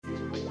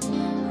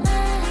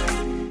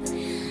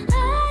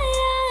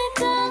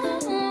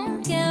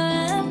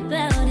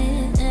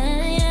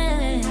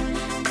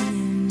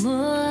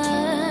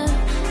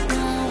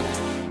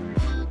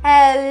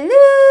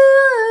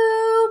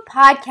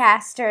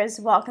podcasters,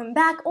 welcome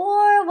back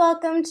or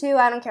welcome to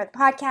I Don't Care the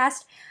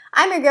podcast.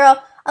 I'm your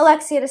girl,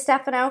 Alexia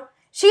DeStefano.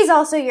 She's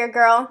also your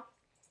girl,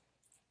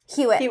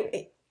 Hewot.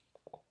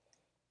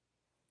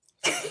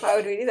 Why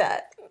would we do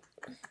that?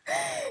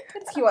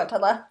 It's Hewot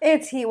Tedla.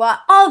 It's Hewot.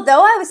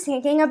 Although I was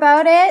thinking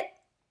about it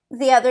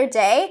the other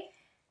day,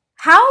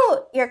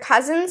 how your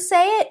cousins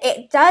say it,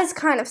 it does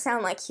kind of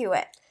sound like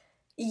Hewot.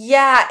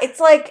 Yeah, it's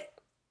like,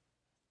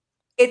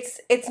 it's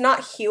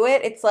not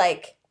Hewot, it's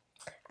like,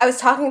 I was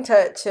talking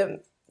to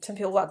some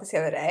people about this the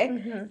other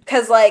day,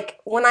 because, like,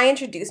 when I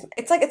introduce,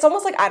 it's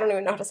almost like I don't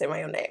even know how to say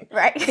my own name.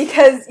 Right.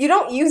 Because you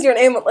don't use your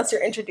name unless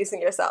you're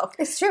introducing yourself.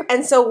 It's true.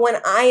 And so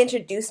when I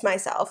introduce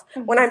myself,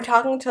 when I'm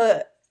talking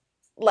to,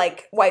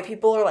 like, white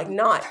people or, like,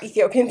 not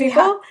Ethiopian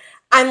people,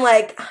 I'm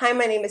like, hi,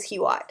 my name is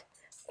Hewot.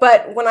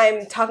 But when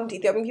I'm talking to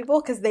Ethiopian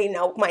people, because they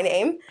know my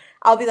name,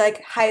 I'll be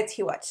like, hi, it's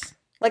Hewot.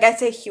 Like, I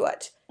say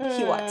Hewot.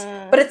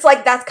 But it's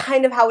like, that's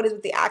kind of how it is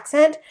with the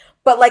accent.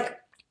 But, like,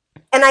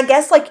 and I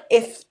guess, like,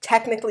 if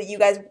technically you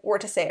guys were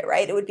to say it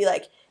right, it would be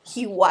like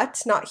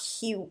Hewot, not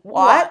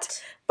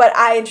Hewot. But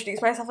I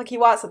introduce myself like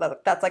Hewot, so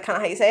that's like, kind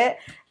of how you say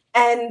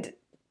it.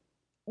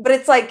 But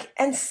it's like,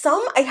 and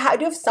I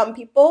do have some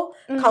people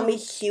call me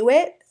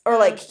Hewot or,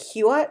 like,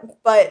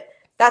 Hewot, but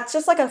that's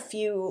just, like, a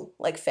few,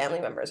 like, family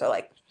members or,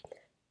 like,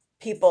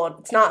 people.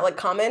 It's not, like,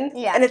 common.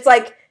 Yeah. And it's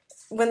like,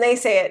 when they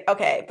say it,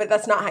 okay, but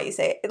that's not how you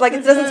say it. Like,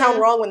 it doesn't sound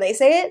wrong when they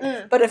say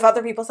it, but if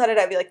other people said it,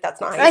 I'd be like, that's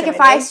not how you say it. Like,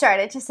 if I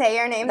started to say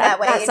your name that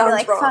way, you'd be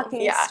like, wrong.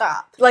 fucking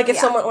stop. Like, if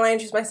when I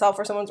introduce myself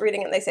or someone's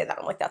reading it and they say that,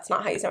 I'm like, that's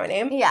not how you say my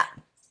name. Yeah.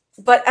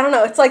 But, I don't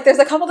know, it's like, there's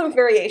a couple different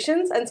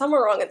variations, and some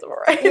are wrong and some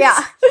are right.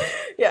 Yeah.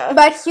 Yeah.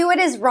 But Hewot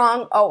is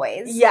wrong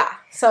always. Yeah.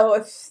 So,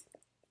 if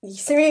you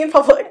see me in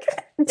public,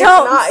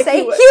 don't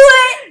say Hewot.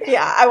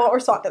 Yeah, I won't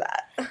respond to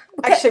that. Okay.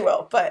 I actually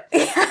will, but.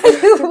 Yeah,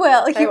 you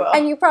will. I will.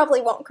 And you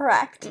probably won't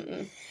correct.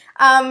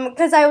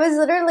 Because I was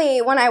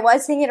literally, when I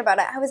was thinking about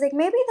it, I was like,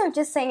 maybe they're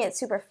just saying it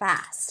super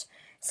fast.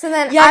 So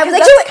then I was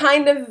like, that's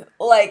kind of,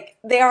 like,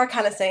 they are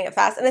kind of saying it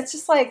fast. And it's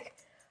just, like,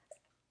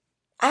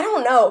 I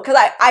don't know. Because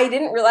I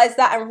didn't realize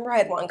that. I remember I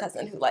had one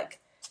cousin who, like,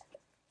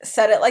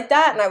 said it like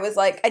that. And I was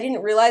like, I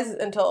didn't realize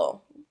it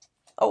until,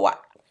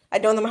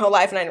 I'd known them my whole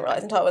life. And I didn't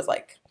realize until I was,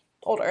 like,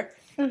 older.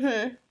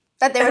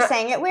 That they were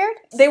saying it weird?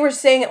 They were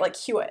saying it like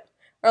Hewot.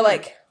 Or,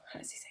 like, how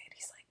does he say it?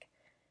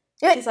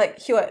 He's like,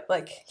 Hewot,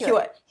 like,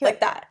 Hewot, like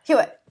that.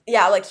 Hewot.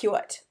 Yeah, like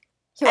Hewot.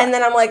 And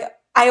then I'm like,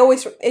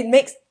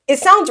 it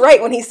sounds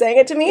right when he's saying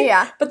it to me.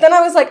 Yeah. But then I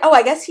was like, oh,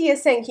 I guess he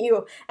is saying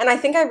Hew. And I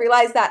think I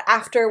realized that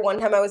after one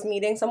time I was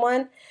meeting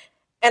someone,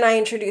 and I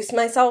introduced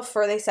myself,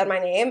 or they said my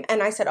name,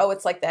 and I said, oh,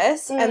 it's like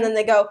this. And then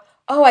they go,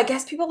 oh, I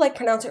guess people, like,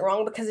 pronounce it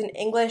wrong, because in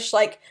English,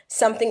 like,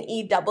 something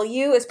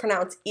EW is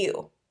pronounced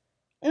ew.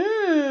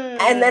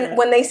 And then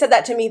when they said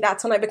that to me,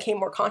 that's when I became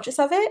more conscious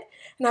of it.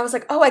 And I was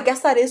like, oh, I guess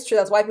that is true.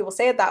 That's why people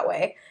say it that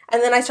way.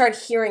 And then I started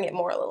hearing it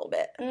more a little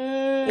bit.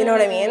 You know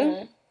what I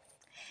mean?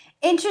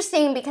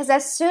 Interesting, because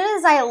as soon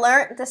as I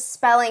learned the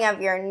spelling of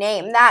your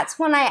name, that's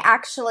when I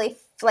actually,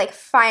 like,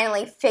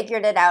 finally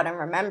figured it out and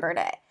remembered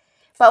it.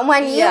 But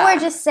when you were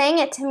just saying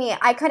it to me,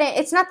 I couldn't,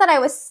 it's not that I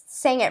was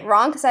saying it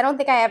wrong, because I don't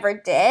think I ever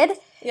did.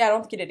 Yeah, I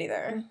don't think you did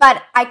either.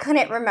 But I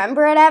couldn't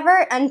remember it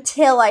ever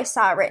until I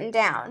saw it written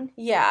down.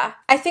 Yeah.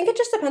 I think it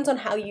just depends on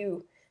how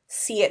you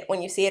see it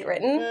when you see it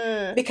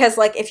written. Because,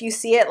 like, if you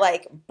see it,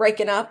 like,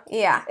 breaking up.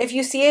 Yeah. If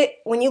you see it,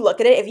 when you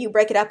look at it, if you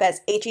break it up as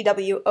Hewot,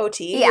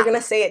 you're going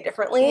to say it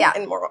differently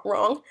and more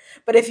wrong.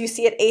 But if you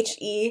see it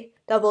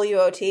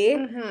Hewot,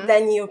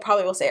 then you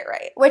probably will say it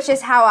right. Which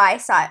is how I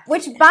saw it.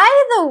 Which,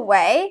 by the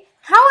way,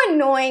 how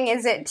annoying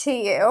is it to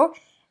you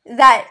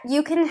that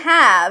you can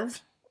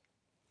have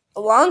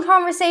long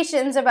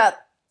conversations about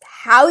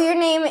how your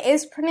name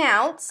is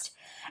pronounced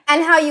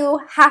and how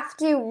you have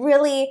to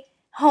really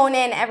hone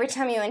in every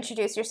time you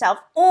introduce yourself,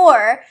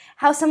 or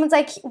how someone's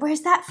like,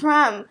 where's that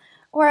from?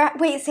 Or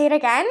wait, say it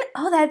again?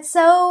 Oh, that's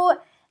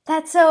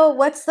so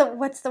what's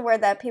the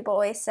word that people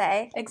always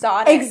say?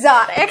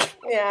 Exotic.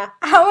 Yeah.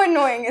 How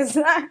annoying is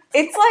that?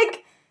 It's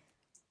like,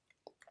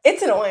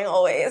 it's annoying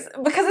always,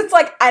 because it's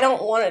like, I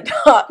don't want to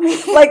talk.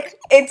 Like,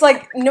 it's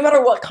like, no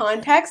matter what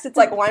context, it's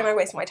like, why am I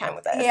wasting my time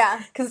with this?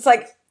 Yeah. Because it's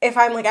like, if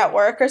I'm, like, at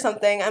work or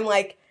something, I'm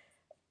like,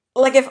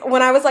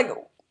 when I was, like,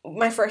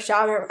 my first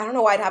job, I don't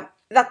know why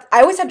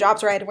I always had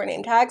jobs where I had to wear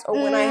name tags, or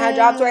when I had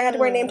jobs where I had to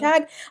wear a name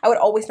tag, I would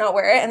always not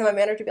wear it, and then my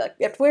manager would be like,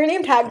 you have to wear a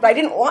name tag, but I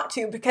didn't want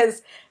to,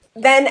 because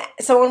then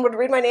someone would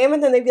read my name,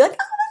 and then they'd be like,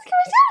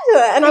 oh,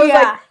 that's and I was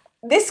like,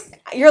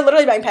 you're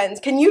literally buying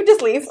pens. Can you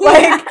just leave?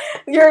 Like,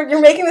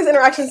 you're making this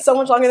interaction so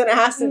much longer than it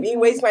has to be.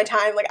 Waste my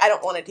time. Like, I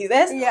don't want to do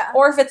this. Yeah.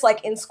 Or if it's,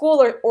 like, in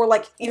school or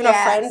like, even a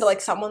friend,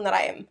 like, someone that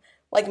I am,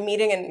 like,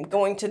 meeting and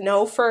going to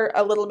know for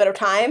a little bit of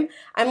time,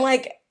 I'm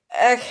like,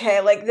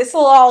 okay, like, this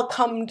will all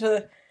come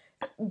to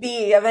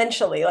be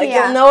eventually. Like,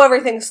 you'll know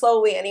everything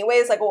slowly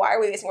anyways. Like, why are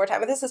we wasting more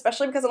time with this?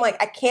 Especially because I'm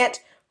like, I can't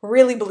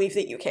really believe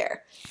that you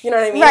care. You know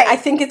what I mean? Right. I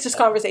think it's just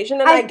conversation,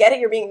 and I get it,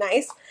 you're being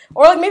nice.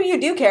 Or, like, maybe you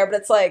do care, but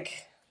it's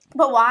like...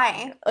 But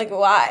why? Like,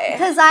 why?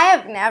 Because I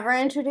have never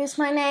introduced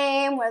my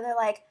name where they're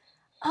like,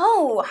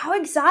 oh, how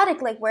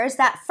exotic. Like, where's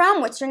that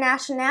from? What's your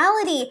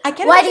nationality?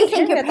 Why do you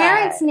think your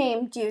parents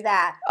named you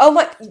that? Oh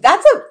my,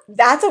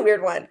 that's a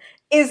weird one.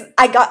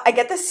 I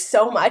get this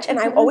so much, and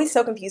I'm always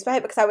so confused by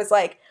it because I was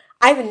like,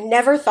 I've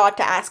never thought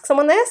to ask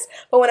someone this,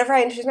 but whenever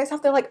I introduce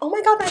myself, they're like, oh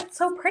my god, that's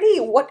so pretty.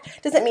 What,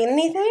 does it mean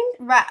anything?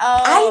 Right.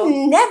 I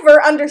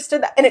never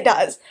understood that, and it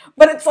does.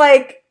 But it's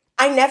like,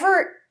 I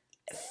never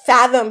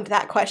fathomed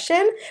that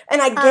question, and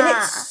I get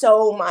it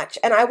so much.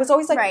 And I was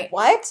always like,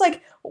 what?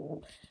 Like,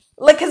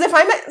 because if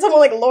I met someone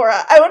like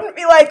Laura, I wouldn't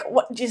be like,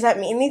 what, does that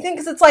mean anything?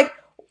 Because it's like,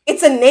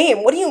 it's a name.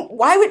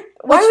 Why would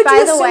you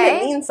assume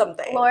it means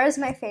something? Laura's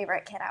my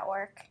favorite kid at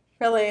work.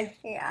 Really?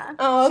 Yeah.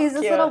 Oh, she's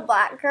this little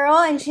black girl,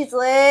 and she's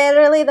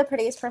literally the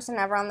prettiest person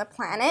ever on the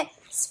planet.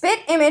 Spit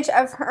image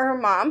of her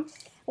mom.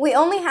 We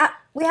have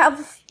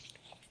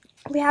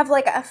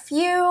like a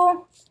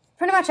few.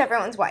 Pretty much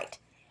everyone's white,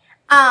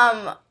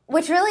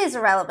 which really is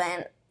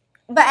irrelevant.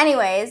 But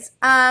anyways,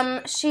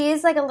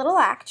 she's like a little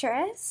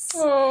actress,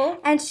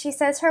 and she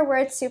says her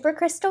words super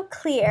crystal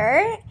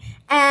clear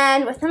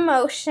and with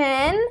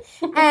emotion.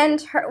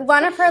 And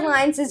one of her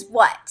lines is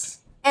 "what,"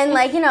 and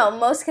like, you know,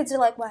 most kids are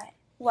like "what."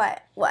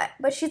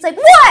 But she's like,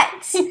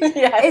 what?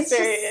 Yes,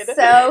 it's just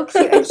so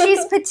cute. And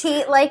she's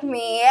petite like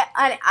me,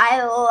 and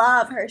I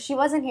love her. She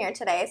wasn't here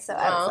today, so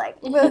I was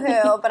like,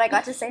 woohoo, but I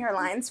got to say her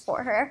lines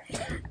for her.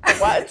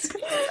 What?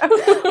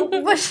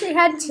 But she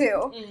had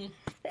 2.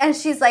 And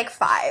she's like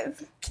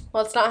 5.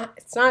 Well,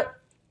 it's not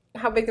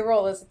how big the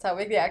role is, it's how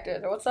big the actor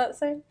is. What's that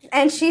saying?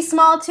 And she's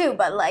small too,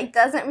 but like,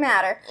 doesn't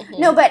matter.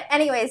 No, but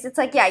anyways, it's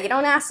like, yeah, you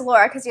don't ask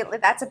Laura because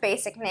that's a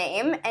basic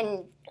name,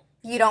 and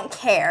you don't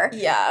care.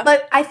 Yeah.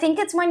 But I think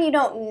it's when you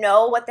don't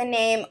know what the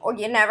name, or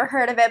you never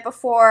heard of it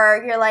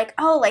before, you're like,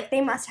 oh, like, they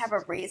must have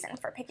a reason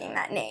for picking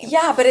that name.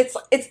 Yeah, but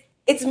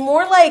it's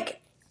more like,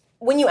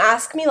 when you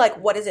ask me,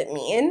 like, what does it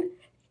mean?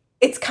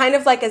 It's kind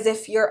of like as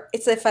if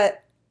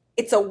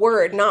it's a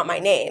word, not my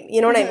name.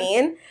 You know what I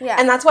mean? Yeah.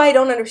 And that's why I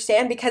don't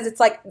understand, because it's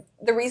like,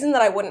 the reason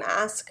that I wouldn't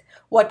ask,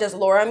 what does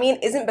Laura mean,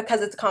 isn't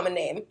because it's a common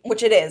name,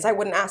 which it is. I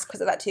wouldn't ask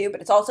because of that too,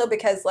 but it's also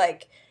because,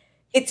 like,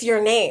 it's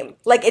your name.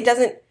 Like,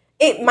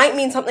 it might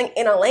mean something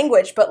in a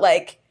language, but,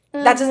 like,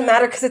 that doesn't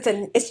matter because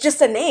it's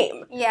just a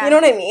name. Yeah. You know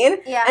what I mean?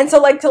 Yeah. And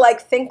so, like, to, like,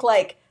 think,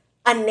 like,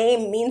 a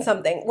name means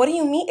something. What do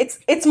you mean?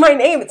 It's my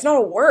name. It's not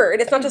a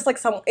word. It's not just, like,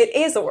 it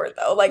is a word,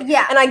 though. Like,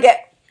 yeah. And I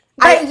get...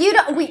 But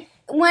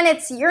when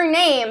it's your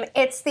name,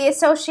 it's the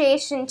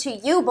association to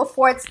you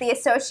before it's the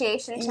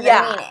association to the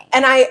meaning.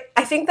 And I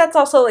think that's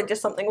also, like,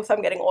 just something with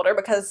I'm getting older,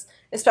 because,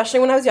 especially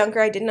when I was younger,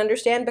 I didn't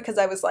understand, because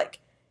I was, like,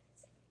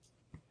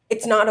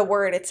 it's not a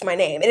word, it's my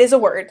name. It is a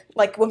word.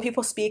 Like, when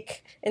people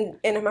speak in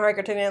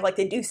America, like,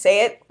 they do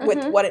say it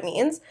with what it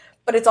means,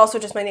 but it's also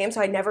just my name,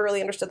 so I never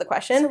really understood the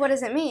question. So what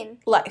does it mean?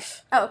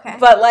 Life. Oh, okay.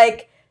 But,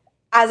 like,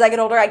 as I get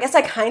older, I guess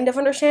I kind of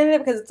understand it,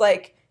 because it's,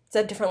 like, it's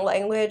a different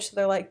language, so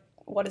they're like,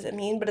 what does it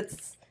mean? But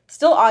it's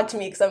still odd to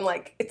me, because I'm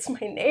like, it's my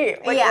name.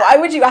 Like, why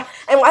would you ask?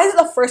 And why is it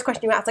the first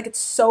question you ask? Like, it's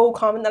so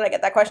common that I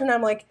get that question, and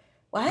I'm like,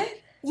 what?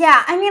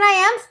 Yeah, I mean,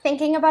 I am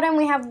thinking about it, and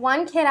we have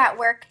one kid at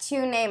work,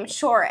 too, named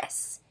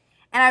Shoris.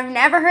 And I've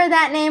never heard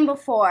that name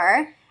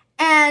before,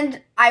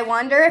 and I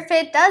wonder if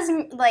it does,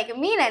 like,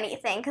 mean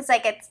anything, because,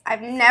 like,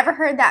 I've never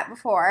heard that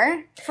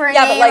before for a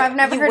name. But, like, I've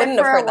never you heard wouldn't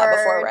it for have heard a that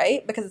word. before,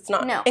 right? Because it's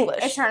not English.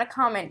 No, it's not a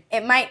common.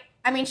 It might,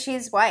 I mean,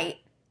 she's white.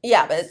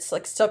 Yeah, but it's,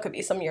 like, still could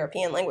be some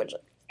European language.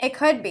 It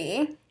could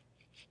be.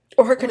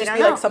 Or it could just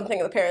be, like, something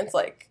the parents,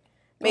 like,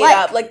 made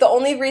up. Like, the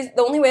only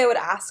way I would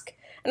ask,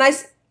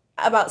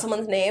 about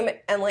someone's name,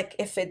 and, like,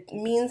 if it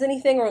means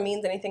anything or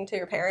means anything to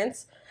your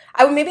parents,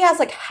 I would maybe ask,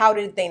 like, how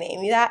did they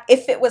name you that?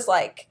 If it was,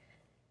 like,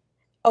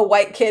 a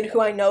white kid who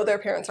I know their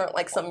parents aren't,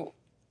 like, some,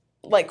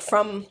 like,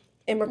 from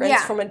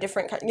immigrants from a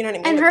different country, you know what I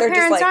mean? And like, her they're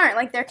parents just, like, aren't,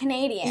 like, they're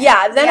Canadian.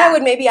 Yeah, then I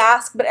would maybe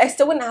ask, but I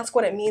still wouldn't ask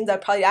what it means.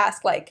 I'd probably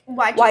ask, like,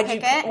 why'd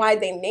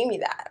they name you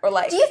that? Or,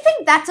 like... Do you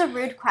think that's a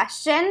rude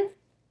question?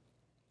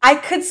 I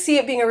could see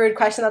it being a rude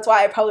question. That's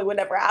why I probably would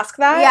never ask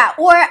that.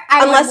 Yeah, or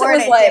I would word it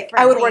differently.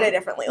 I would word it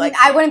differently. Like,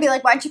 I wouldn't be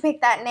like, why'd you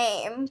pick that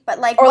name? But,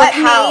 like, or what like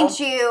how? made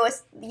you,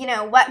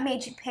 what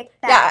made you pick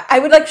that? Yeah, I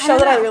would, like, show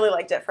that I really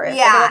liked it first.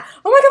 Yeah. Like,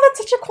 oh my god,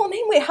 that's such a cool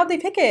name. Wait, how'd they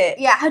pick it?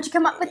 Yeah, how'd you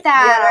come up with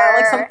that?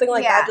 Yeah, like, something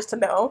like that, just to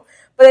know.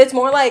 But it's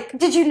more like...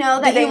 Did you know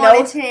that you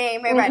wanted to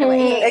name it right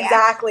away?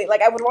 Exactly.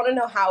 Like, I would want to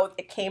know how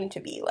it came to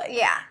be. Like,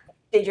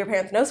 did your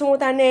parents know someone with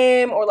that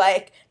name? Or,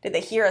 like, did they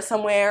hear it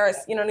somewhere? Or,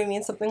 you know what I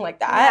mean? Something like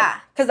that. Yeah.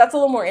 Because that's a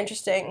little more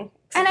interesting.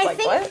 And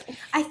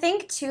I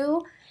think,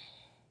 too,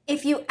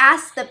 if you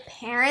ask the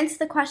parents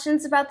the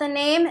questions about the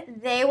name,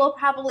 they will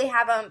probably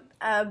have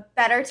a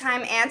better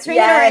time answering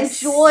it, or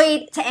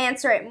enjoy to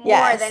answer it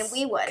more than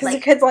we would. Because the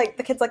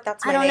kid's like,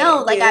 that's my name. I don't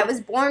know, like, I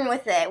was born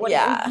with it.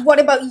 What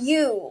about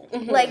you?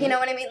 Like, you know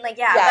what I mean? Like,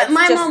 but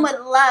my mom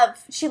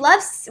she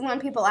loves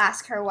when people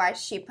ask her why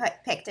she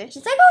picked it.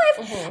 She's like, oh,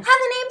 I've had the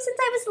name since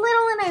I was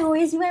little, and I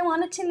always knew I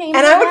wanted to name it.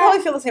 And I would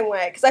probably feel the same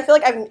way, because I feel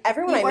like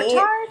everyone I meet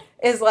hard?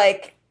 is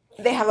like...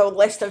 They have a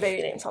list of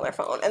baby names on their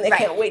phone, and they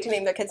can't wait to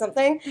name their kid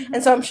something.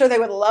 And so I'm sure they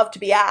would love to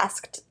be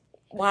asked,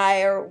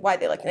 why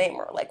they like the name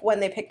or like when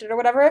they picked it or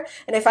whatever.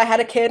 And if I had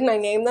a kid and I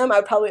named them, I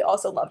would probably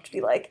also love to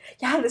be like,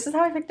 yeah, this is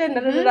how I picked it,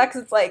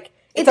 because it's like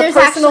it's a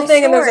personal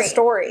thing and there's a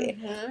story.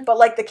 But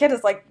like the kid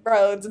is like,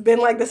 bro, it's been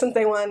like this since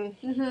day one.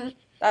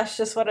 That's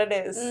just what it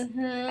is.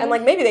 And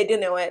like maybe they do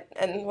know it,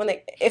 and when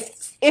they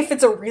if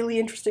it's a really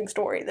interesting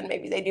story, then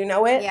maybe they do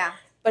know it. Yeah.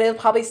 But it'll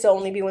probably still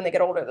only be when they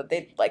get older that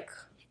they like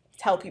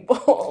tell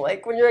people.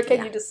 Like when you're a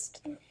kid, you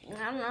just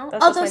I don't know.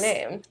 That's just my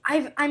name.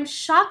 I'm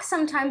shocked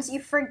sometimes you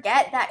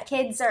forget that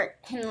kids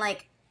can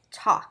like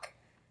talk.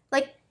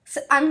 Like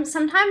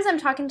sometimes I'm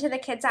talking to the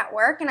kids at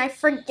work and I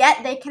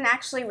forget they can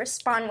actually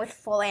respond with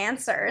full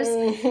answers.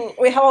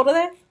 Wait, how old are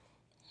they?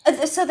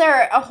 So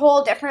they're a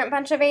whole different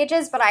bunch of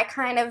ages, but I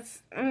kind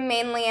of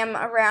mainly am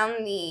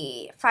around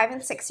the 5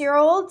 and 6 year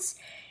olds.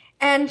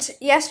 And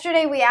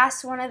yesterday we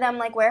asked one of them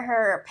like where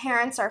her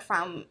parents are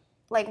from,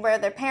 like where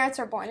their parents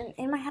were born. And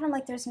in my head I'm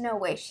like, there's no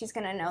way she's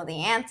gonna know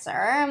the answer.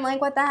 I'm like,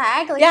 what the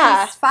heck? Like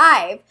she's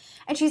 5.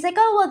 And she's like,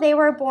 oh well, they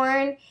were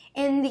born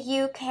in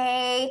the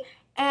UK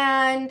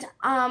and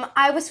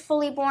I was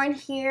fully born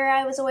here.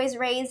 I was always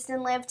raised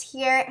and lived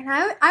here. And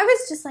I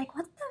was just like,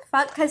 what the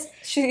fuck? Because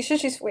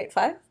she's wait,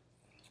 5?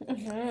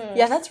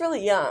 Yeah, that's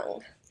really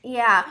young.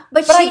 Yeah,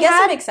 but I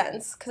guess it makes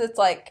sense because it's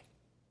like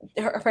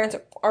her parents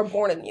are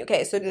born in the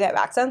UK, so do they have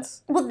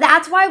accents? Well,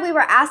 that's why we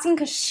were asking,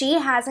 because she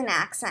has an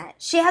accent.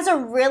 She has a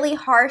really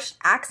harsh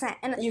accent.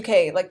 And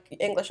UK, like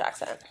English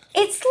accent.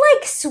 It's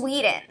like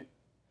Sweden.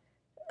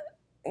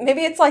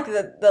 Maybe it's like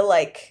the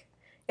like,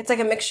 it's like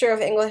a mixture of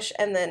English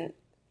and then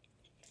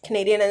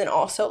Canadian, and then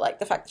also like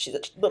the fact that she's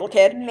a little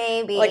kid.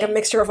 Maybe. Like a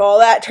mixture of all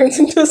that turns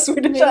into a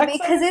Swedish accent.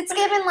 Because it's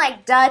given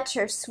like Dutch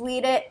or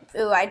Swedish.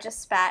 Ooh, I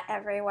just spat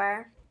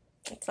everywhere.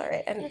 It's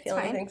alright. I didn't feel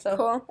anything, so.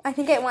 Cool. I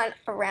think it went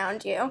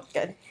around you.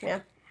 Good, yeah.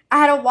 I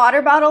had a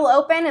water bottle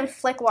open and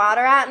flick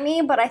water at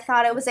me, but I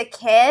thought it was a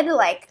kid,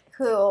 like,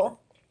 who,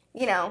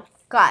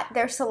 got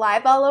their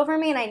saliva all over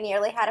me, and I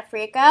nearly had a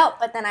freak out,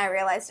 but then I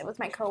realized it was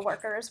my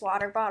coworker's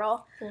water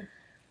bottle.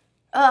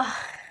 Ugh.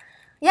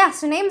 Yeah,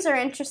 so names are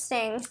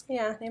interesting.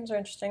 Yeah, names are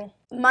interesting.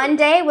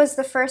 Monday was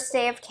the first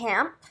day of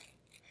camp.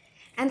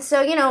 And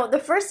so, the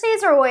first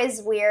days are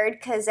always weird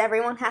because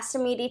everyone has to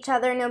meet each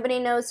other. Nobody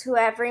knows who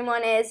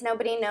everyone is.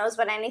 Nobody knows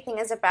what anything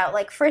is about.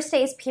 Like, first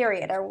days,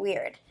 period, are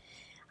weird.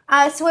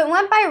 So it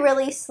went by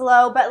really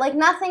slow, but, like,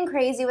 nothing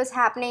crazy was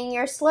happening.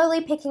 You're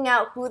slowly picking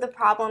out who the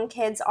problem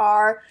kids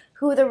are,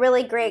 who the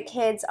really great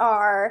kids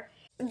are.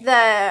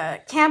 The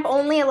camp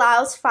only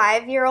allows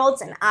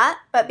 5-year-olds and up,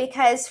 but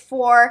because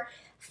 4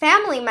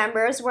 family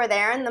members were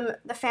there and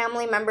the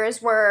family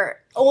members were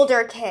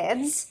older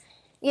kids,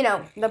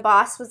 the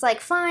boss was like,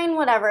 fine,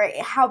 whatever,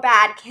 how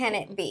bad can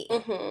it be?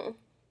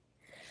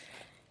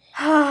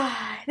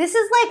 This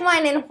is like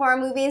when in horror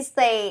movies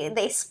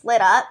they split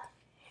up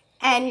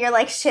and you're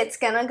like, shit's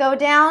gonna go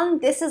down.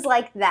 This is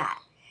like that,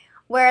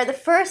 where the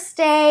first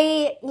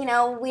day,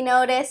 we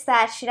notice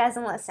that she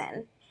doesn't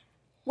listen,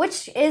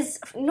 which is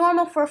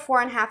normal for a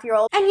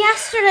 4.5-year-old. And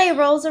yesterday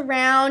rolls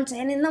around,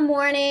 and in the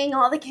morning,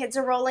 all the kids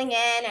are rolling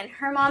in, and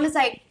her mom is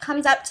like,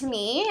 comes up to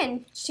me,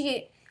 and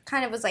she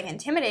kind of was like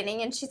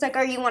intimidating, and she's like,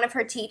 are you one of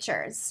her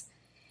teachers?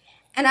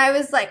 And I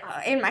was like,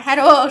 in my head,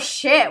 oh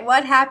shit,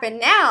 what happened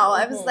now?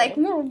 I was like,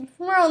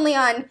 we're only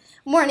on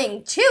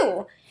morning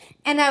 2.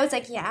 And I was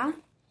like, yeah.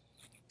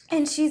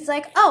 And she's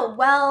like, oh,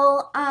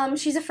 well,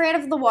 she's afraid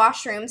of the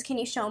washrooms. Can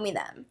you show me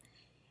them?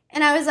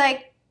 And I was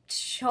like,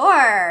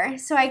 sure.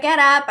 So I get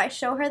up, I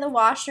show her the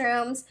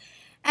washrooms,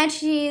 and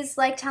she's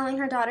like telling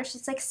her daughter,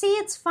 she's like, see,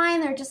 it's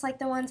fine. They're just like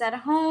the ones at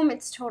home.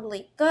 It's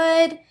totally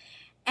good.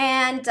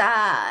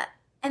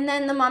 And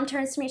then the mom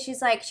turns to me,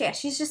 she's like, yeah,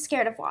 she's just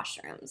scared of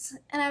washrooms.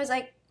 And I was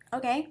like,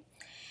 okay.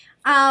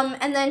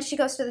 And then she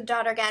goes to the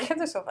daughter again.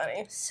 Kids are so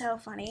funny. So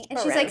funny. And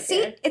she's like,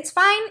 see, it's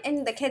fine.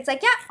 And the kid's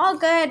like, yeah, all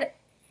good.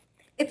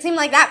 It seemed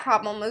like that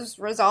problem was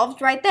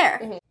resolved right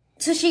there.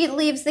 So she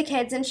leaves the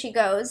kids and she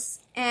goes,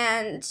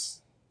 and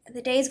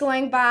the day's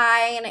going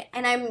by,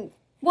 and I'm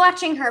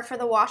watching her for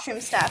the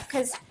washroom stuff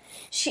because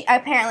she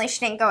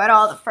didn't go at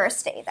all the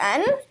first day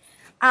then.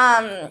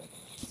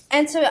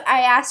 And so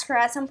I asked her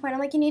at some point, I'm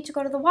like, you need to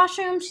go to the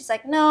washroom? She's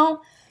like,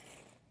 no.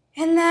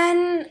 And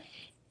then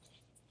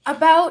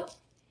about,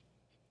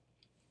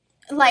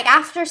 like,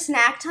 after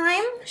snack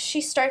time, she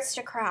starts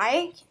to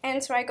cry.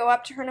 And so I go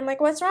up to her and I'm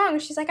like, what's wrong?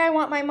 She's like, I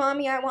want my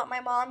mommy.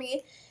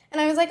 And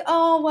I was like,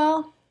 oh,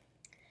 well,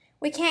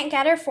 we can't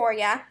get her for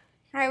you.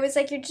 I was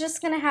like, you're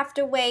just going to have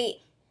to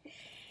wait.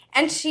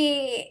 And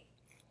she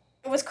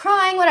was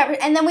crying, whatever.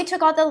 And then we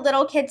took all the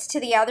little kids to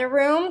the other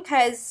room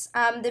because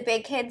the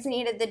big kids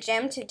needed the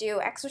gym to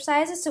do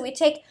exercises. So we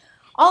take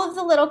all of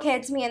the little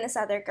kids, me and this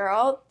other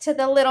girl, to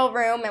the little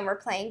room, and we're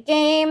playing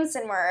games,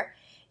 and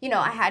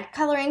I had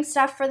coloring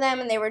stuff for them,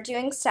 and they were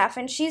doing stuff.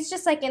 And she's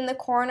just, like, in the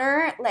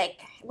corner,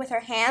 like, with her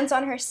hands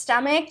on her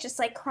stomach, just,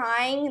 like,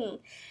 crying. And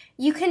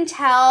you can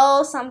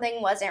tell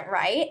something wasn't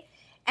right.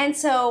 And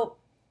so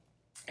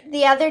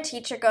the other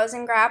teacher goes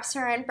and grabs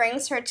her and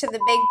brings her to the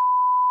big,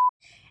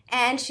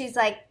 and she's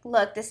like,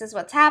 look, this is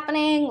what's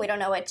happening. We don't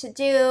know what to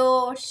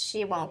do.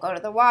 She won't go to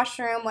the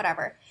washroom,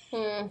 whatever.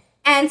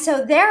 And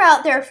so they're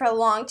out there for a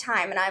long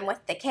time, and I'm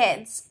with the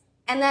kids.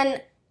 And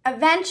then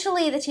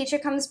eventually the teacher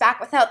comes back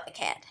without the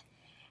kid.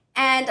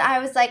 And I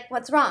was like,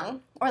 what's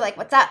wrong? Or like,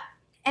 what's up?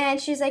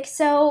 And she's like,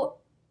 so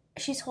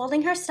she's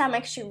holding her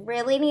stomach. She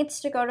really needs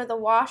to go to the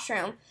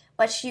washroom,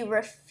 but she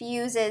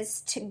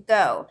refuses to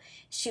go.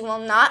 She will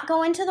not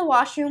go into the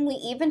washroom. We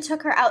even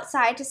took her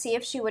outside to see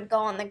if she would go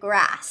on the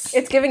grass.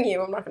 It's giving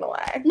you, I'm not going to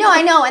lie. No,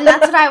 I know, and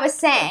that's what I was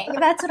saying.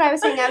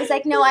 I was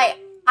like, no,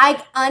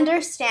 I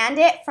understand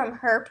it from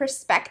her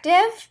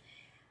perspective.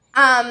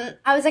 I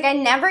was like, I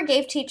never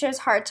gave teachers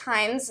hard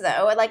times,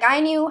 though. Like, I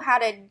knew how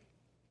to,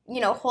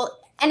 hold...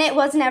 And it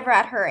was never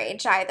at her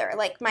age either.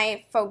 Like,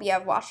 my phobia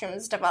of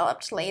washrooms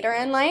developed later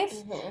in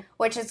life,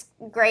 which is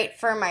great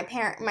for my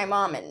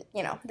mom and,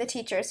 the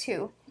teachers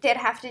who did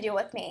have to deal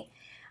with me.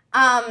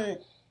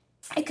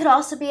 It could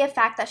also be a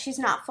fact that she's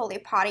not fully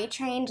potty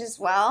trained as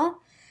well.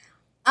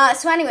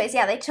 So anyways,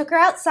 yeah, they took her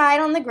outside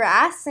on the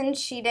grass, and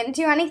she didn't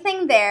do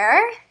anything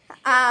there.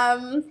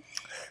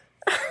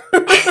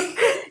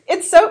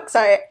 It's so...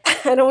 Sorry,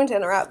 I don't want to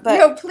interrupt, but...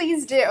 No,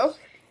 please do.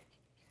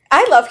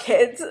 I love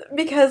kids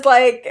because,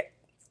 like...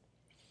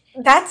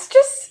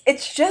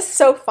 it's just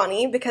so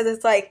funny because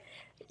it's like,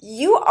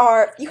 you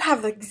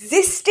have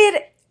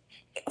existed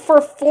for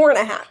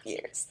 4.5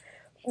 years.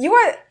 You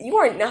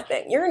are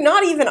nothing. You're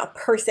not even a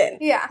person.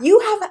 Yeah. You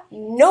have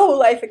no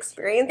life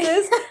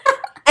experiences,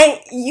 and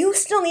you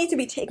still need to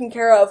be taken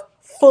care of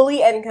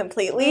fully and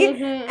completely,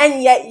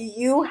 and yet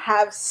you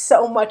have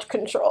so much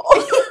control.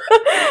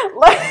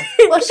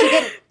 Well, she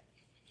didn't.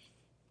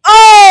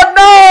 Oh, no!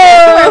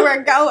 That's where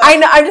we're going. I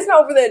know. I'm just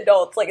not over the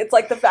adults. Like, it's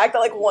like the fact that,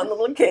 like, one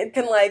little kid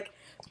can, like,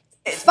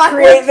 Fuck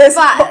create this,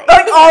 fun.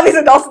 like, all these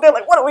adults, and they're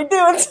like, what do we do?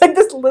 It's like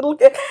this little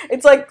kid.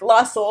 It's like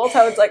Lost Souls,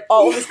 how it's like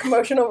all of this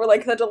commotion over,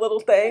 like, such a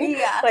little thing.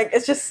 Yeah. Like,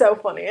 it's just so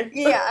funny.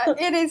 Yeah,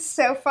 it is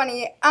so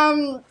funny.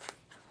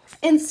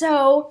 And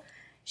so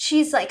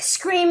she's, like,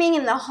 screaming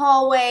in the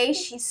hallway.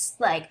 She's,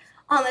 like,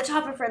 on the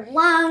top of her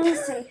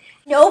lungs, and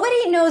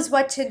nobody knows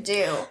what to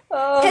do.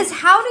 Because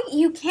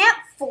you can't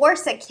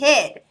force a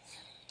kid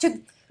to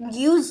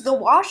use the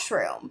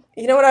washroom.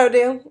 You know what I would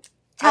do?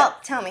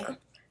 Tell me.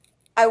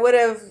 I would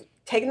have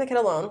taken the kid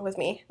alone with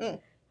me.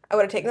 I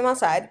would have taken them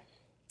outside,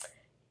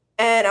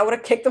 and I would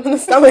have kicked them in the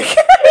stomach.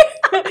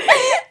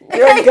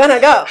 You're gonna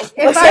go.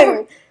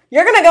 Listen,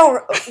 you're gonna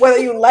go whether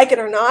you like it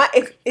or not.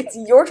 It's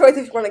your choice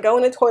if you want to go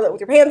in the toilet with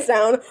your pants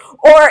down,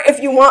 or if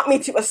you want me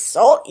to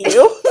assault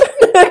you.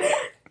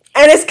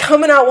 And it's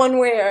coming out one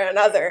way or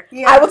another.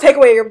 Yeah. I will take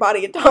away your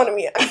body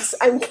autonomy.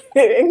 I'm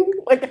kidding.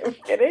 Like, I'm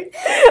kidding.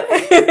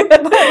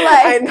 But,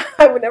 like,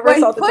 I would never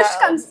assault a child. When push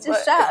comes to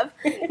shove.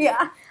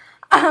 Yeah.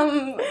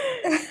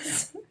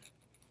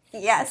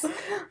 Yes.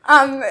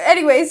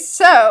 Anyways,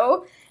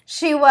 so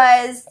she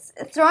was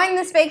throwing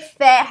this big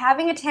fit,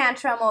 having a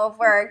tantrum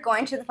over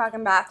going to the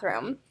fucking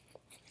bathroom.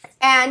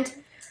 And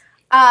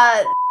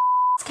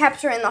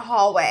kept her in the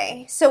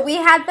hallway. So we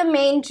had the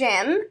main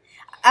gym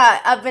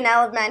of an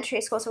elementary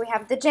school. So we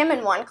have the gym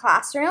in one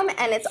classroom,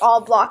 and it's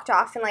all blocked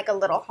off in, like, a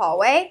little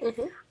hallway.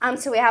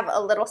 So we have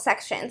a little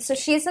section. So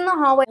she's in the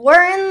hallway.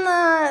 We're in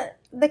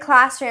the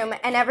classroom,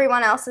 and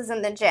everyone else is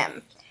in the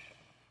gym.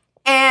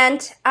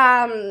 And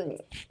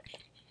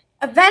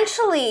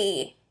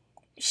eventually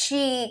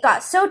she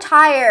got so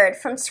tired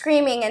from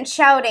screaming and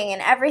shouting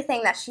and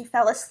everything that she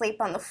fell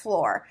asleep on the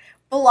floor,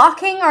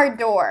 blocking our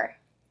door.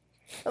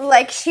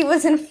 Like, she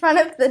was in front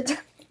of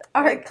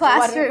our like,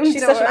 classroom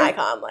she's door. Such an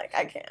icon. Like,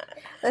 I can't.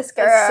 This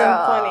girl. That's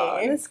so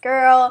funny. This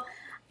girl.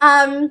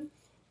 And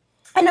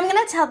I'm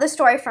going to tell the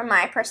story from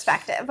my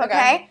perspective,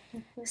 okay?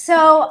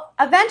 So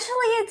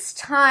eventually it's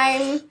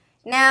time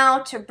now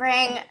to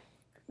bring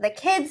the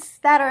kids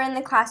that are in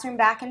the classroom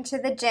back into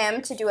the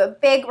gym to do a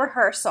big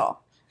rehearsal.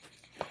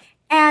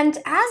 And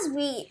as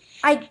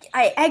I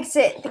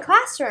exit the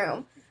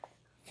classroom,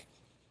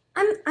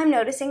 I'm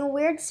noticing a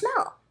weird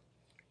smell.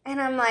 And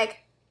I'm like,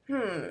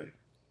 it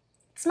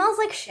smells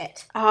like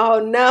shit. Oh,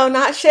 no,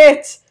 not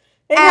shit.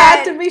 It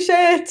had to be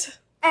shit.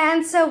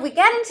 And so we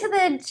get into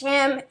the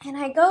gym, and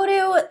I go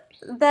to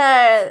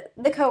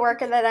the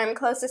coworker that I'm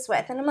closest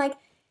with, and I'm like,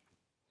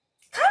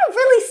 kind of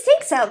really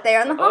stinks out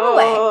there in the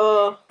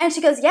hallway. And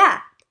she goes,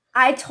 yeah,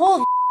 I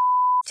told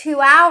 2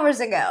 hours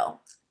ago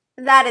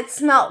that it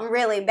smelled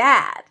really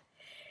bad.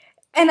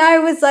 And I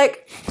was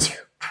like, 2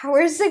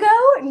 hours ago?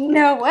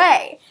 No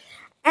way.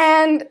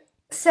 And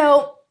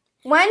so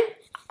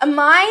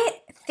my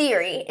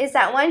theory is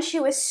that when she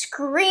was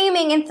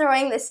screaming and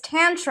throwing this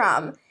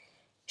tantrum,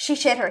 she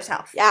shit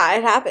herself. Yeah,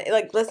 it happened.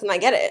 Like, listen, I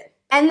get it.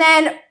 And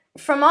then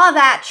from all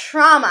that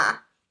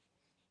trauma,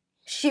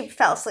 she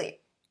fell asleep.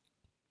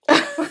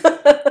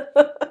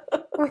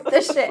 With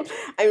the shit.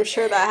 I'm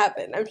sure that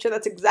happened. I'm sure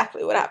that's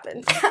exactly what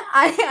happened.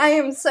 I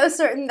am so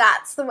certain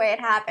that's the way it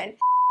happened.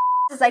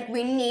 It's like,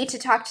 we need to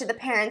talk to the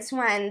parents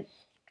when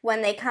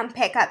when they come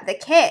pick up the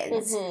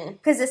kids.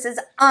 Because this is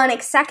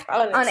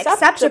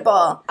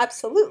unacceptable.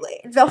 Absolutely.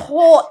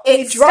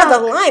 You draw the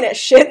line at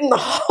shit in the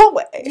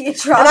hallway.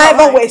 I've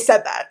always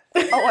said that.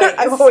 Always.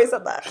 I've always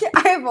said that.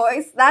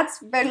 That's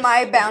been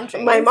my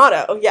boundary. My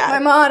motto, yeah. My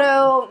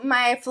motto,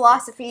 my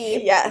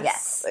philosophy.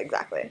 Yes.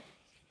 Exactly.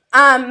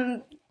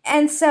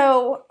 And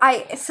so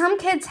some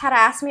kids had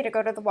asked me to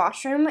go to the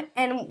washroom,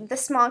 and the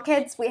small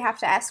kids we have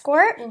to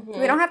escort.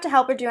 We don't have to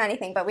help or do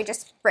anything, but we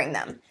just bring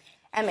them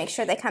and make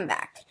sure they come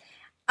back.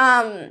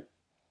 And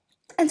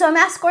so I'm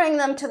escorting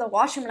them to the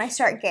washroom, and I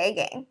start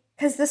gagging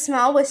because the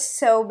smell was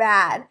so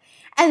bad.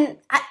 And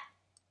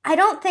I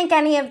don't think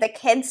any of the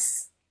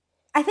kids,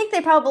 I think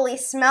they probably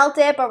smelled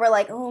it, but were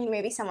like, oh,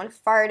 maybe someone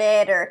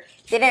farted, or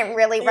they didn't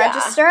really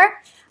register.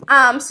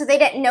 So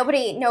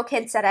no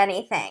kids said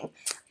anything.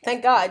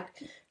 Thank God.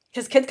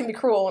 Because kids can be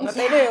cruel, and if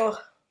they do.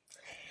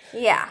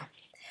 Yeah.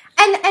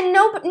 And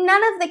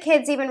none of the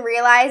kids even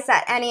realized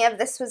that any of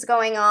this was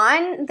going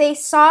on. They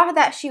saw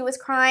that she was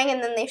crying,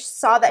 and then they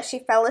saw that she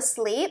fell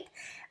asleep.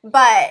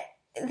 But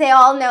they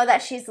all know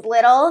that she's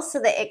little, so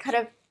that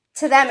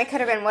to them, it could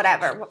have been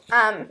whatever.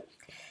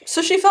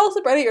 So she fell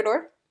asleep right at your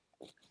door?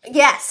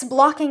 Yes,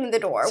 blocking the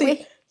door. So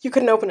you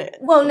couldn't open it?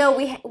 Well, no,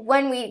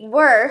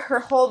 her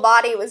whole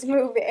body was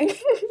moving.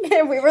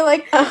 And we were,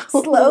 like,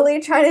 slowly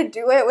trying to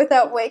do it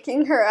without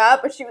waking her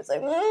up. But she was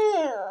like,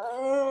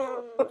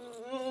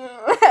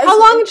 How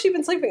long had she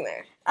been sleeping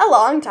there? A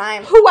long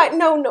time.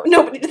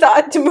 Nobody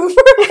thought to move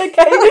her.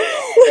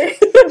 Okay.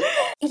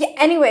 Yeah,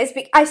 anyways,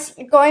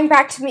 going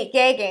back to me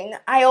gagging,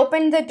 I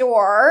opened the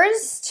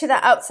doors to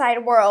the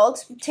outside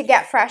world to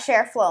get fresh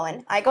air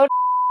flowing. I go to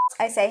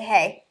I say,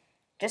 hey,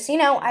 just so you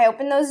know, I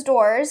opened those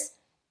doors.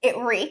 It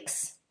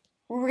reeks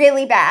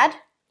really bad.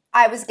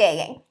 I was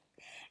gagging.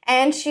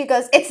 And she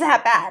goes, it's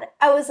that bad.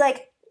 I was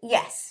like,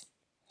 yes.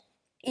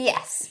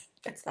 It's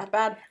that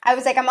bad. I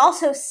was like, I'm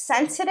also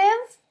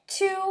sensitive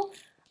to,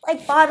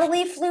 like,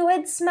 bodily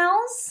fluid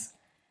smells.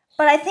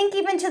 But I think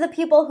even to the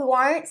people who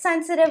aren't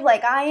sensitive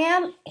like I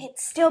am,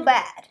 it's still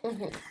bad.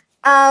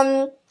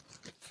 And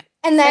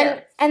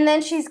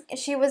then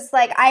she was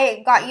like,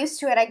 I got used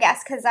to it, I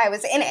guess, because I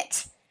was in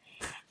it.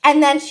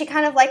 And then she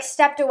kind of, like,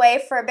 stepped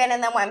away for a bit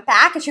and then went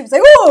back, and she was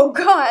like, oh,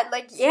 God,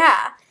 like,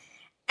 yeah.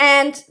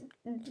 And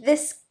the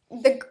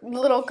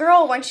little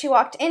girl, when she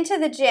walked into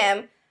the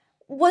gym,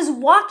 was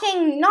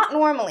walking not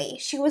normally.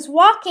 She was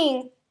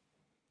walking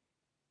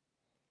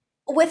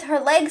with her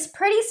legs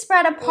pretty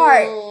spread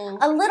apart,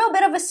 a little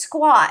bit of a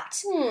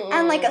squat,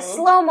 and, like, a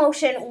slow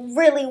motion,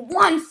 really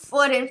one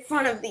foot in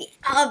front of the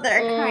other,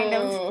 kind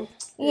of,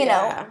 you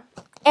know.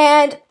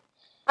 And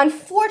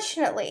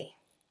unfortunately,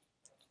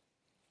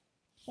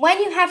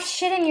 when you have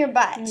shit in your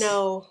butt.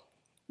 No.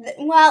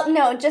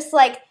 Just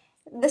like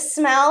the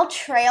smell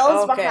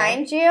trails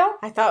behind you.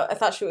 I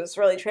thought she was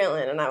really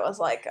trailing, and I was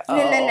like, oh,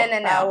 no.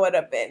 That would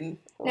have been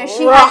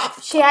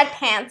She had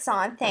pants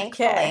on,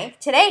 thankfully. Okay.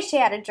 Today she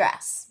had a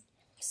dress,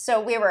 so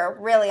we were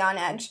really on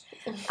edge.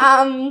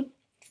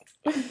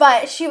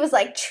 But she was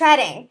like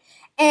treading,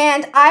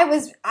 and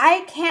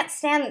I can't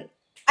stand.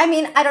 I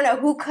mean, I don't know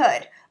who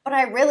could, but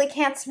I really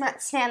can't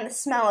stand the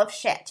smell of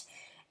shit.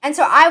 And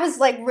so I was,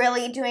 like,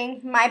 really doing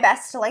my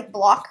best to, like,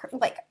 block her,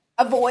 like,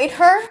 avoid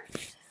her.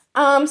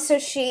 So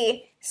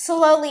she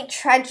slowly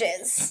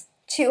trudges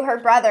to her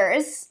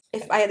brother's.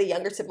 If I had a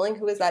younger sibling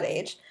who was that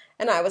age,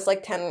 and I was,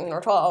 like, 10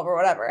 or 12 or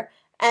whatever,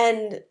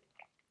 and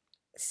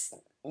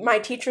my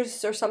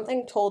teachers or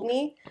something told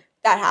me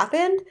that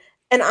happened,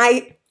 and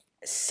I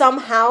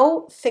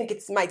somehow think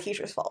it's my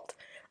teacher's fault.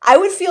 I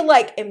would feel,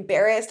 like,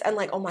 embarrassed and,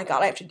 like, oh, my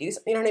God, I have to do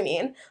something. You know what I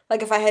mean?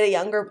 Like, if I had a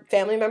younger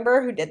family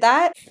member who did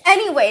that.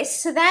 Anyway,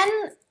 so then,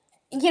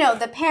 you know,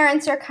 the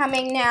parents are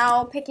coming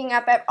now, picking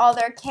up all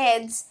their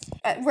kids.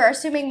 We're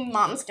assuming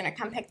mom's going to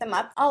come pick them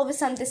up. All of a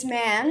sudden, this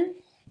man,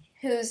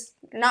 who's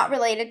not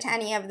related to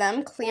any of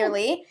them,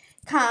 clearly,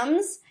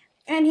 comes.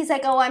 And he's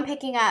like, oh, I'm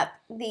picking up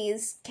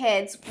these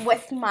kids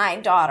with my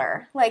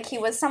daughter. Like, he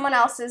was someone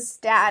else's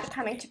dad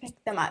coming to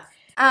pick them up.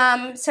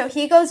 So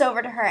he goes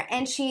over to her,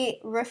 and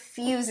she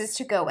refuses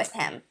to go with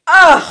him.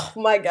 Oh,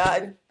 my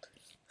God.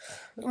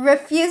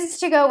 Refuses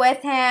to go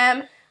with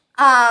him,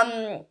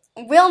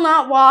 will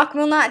not walk,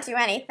 will not do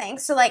anything.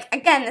 So, like,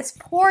 again, this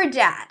poor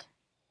dad,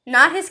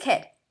 not his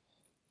kid,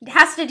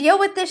 has to deal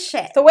with this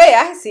shit. The way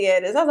I see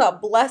it is that's a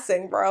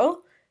blessing,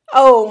 bro.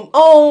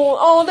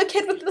 Oh, the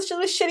kid with the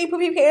shitty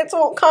poopy pants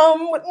won't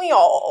come with me.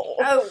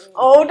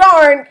 Oh,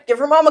 darn. Give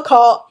her mom a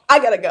call. I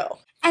gotta go.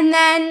 And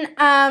then,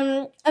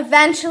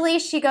 eventually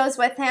she goes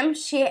with him,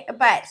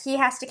 but he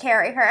has to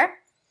carry her.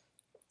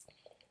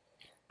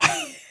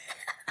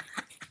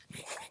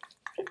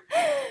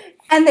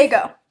 And they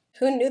go.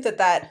 Who knew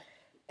that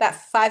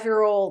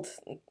 5-year-old,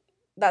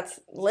 that's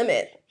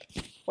limit,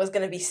 was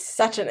going to be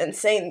such an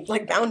insane,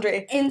 like,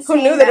 boundary? Who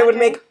knew that it would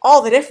make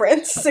all the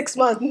difference? 6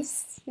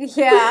 months.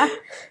 Yeah.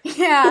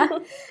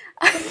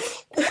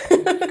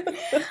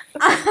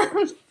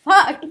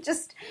 Fuck,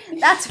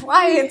 that's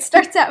why it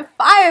starts at 5,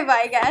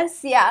 I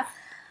guess, yeah.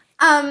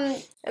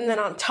 And then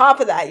on top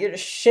of that, you're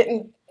just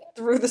shitting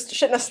threw the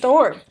shit in a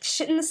storm.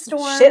 Shit in the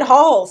storm. Shit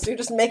halls. You're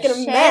just making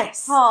a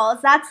mess. Shit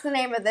halls. That's the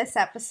name of this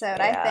episode,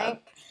 Yeah.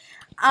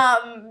 I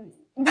think.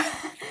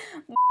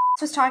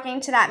 Was talking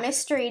to that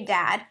mystery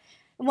dad.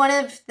 One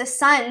of the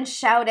sons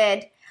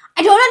shouted,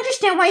 I don't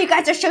understand why you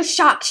guys are so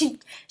shocked. She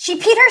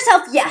peed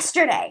herself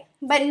yesterday.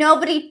 But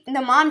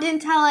the mom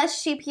didn't tell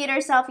us she peed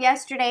herself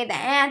yesterday. The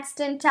aunts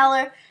didn't tell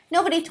her.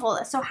 Nobody told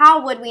us. So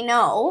how would we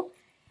know?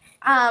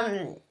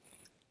 And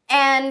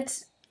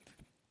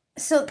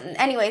so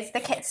anyways,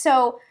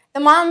 the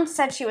mom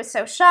said she was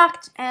so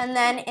shocked. And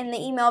then in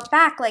the email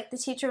back, like the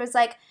teacher was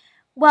like,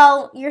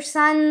 well, your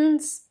son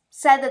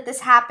said that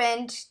this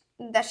happened,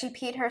 that she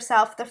peed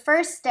herself the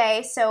first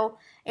day, so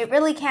it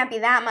really can't be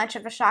that much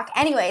of a shock.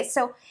 Anyway,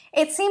 so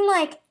it seemed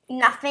like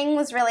nothing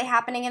was really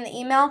happening in the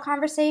email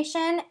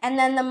conversation, and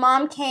then the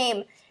mom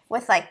came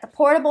with, like, the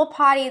portable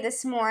potty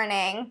this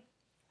morning,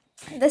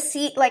 the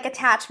seat, like,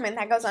 attachment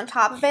that goes on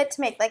top of it to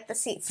make, like, the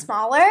seat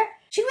smaller.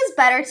 She was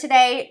better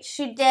today.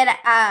 She did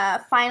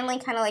finally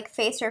kind of, like,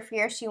 face her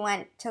fear. She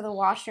went to the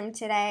washroom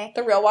today.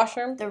 The real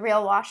washroom? The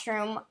real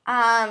washroom.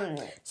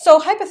 So,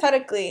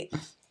 hypothetically,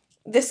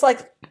 this,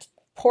 like,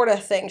 Porta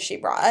thing she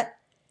brought,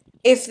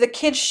 if the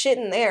kid shit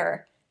in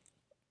there,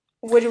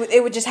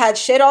 it would just had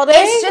shit all day?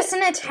 It's just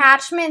an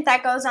attachment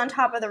that goes on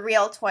top of the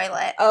real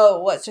toilet. Oh,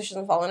 what? So she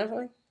doesn't fall in or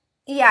something?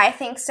 Yeah, I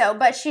think so.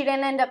 But she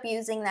didn't end up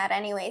using that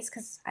anyways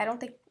because I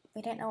don't think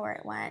we didn't know where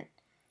it went.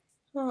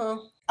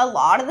 Oh. A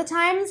lot of the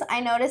times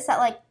I notice that,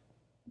 like,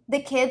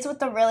 the kids with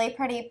the really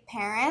pretty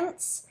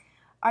parents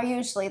are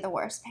usually the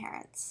worst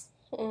parents.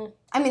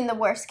 I mean, the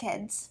worst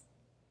kids.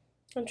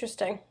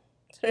 Interesting.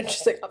 It's an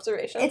interesting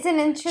observation. It's an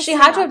interesting She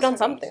had to have done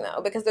something,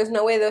 though, because there's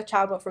no way the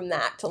child went from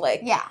that to,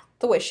 like,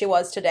 the way she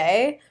was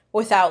today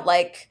without,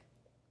 like,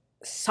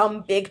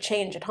 some big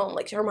change at home.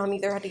 Like, her mom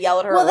either had to yell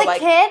at her or, like... Well,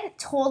 the kid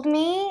told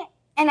me,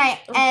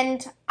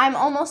 and I'm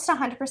almost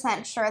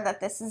 100% sure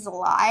that this is a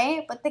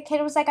lie, but the kid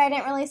was like, I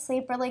didn't really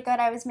sleep really good.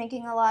 I was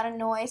making a lot of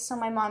noise, so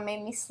my mom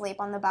made me sleep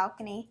on the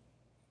balcony.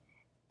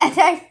 And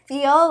I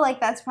feel like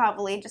that's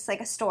probably just,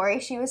 like, a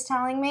story she was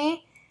telling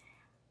me.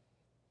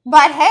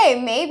 But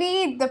hey,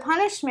 maybe the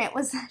punishment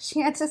was that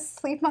she had to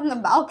sleep on the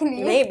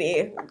balcony.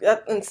 Maybe.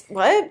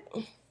 What?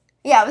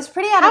 Yeah, it was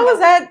pretty out of How was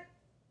that?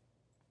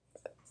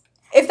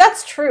 If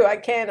that's true, I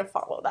can't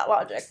follow that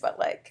logic, but,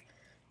 like,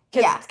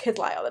 kids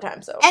lie all the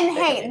time, so. And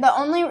hey,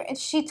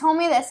 she told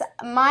me this,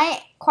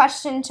 my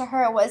question to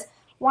her was,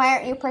 why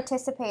aren't you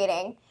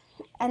participating?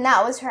 And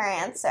that was her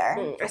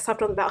answer. I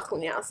slept on the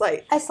balcony. I was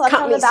like, I slept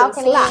on the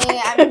balcony.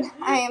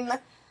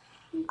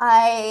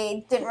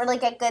 I didn't really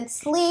get good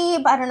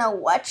sleep. I don't know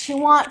what you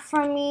want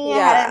from me. I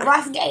had a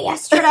rough day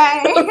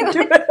yesterday.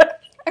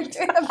 I'm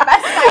doing the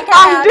best I can.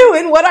 I'm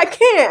doing what I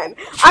can.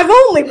 I've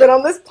only been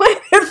on this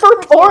planet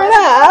for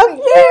 4.5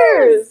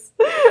 years.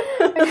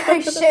 I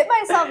shit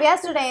myself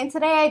yesterday, and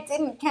today I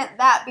didn't. Can't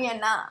that be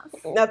enough?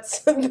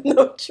 That's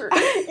no true.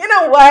 You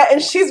know what?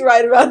 And she's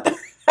right about that.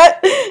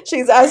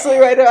 She's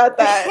absolutely right about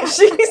that.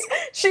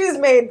 She's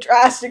made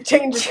drastic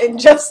changes in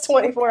just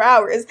 24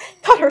 hours.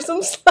 Cut her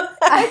some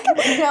slack.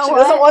 She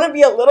doesn't want to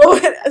be a little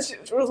bit. She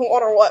doesn't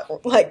want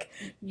to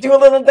do a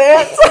little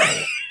dance.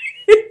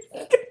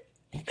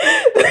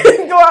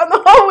 Go out in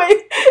the hallway.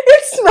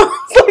 It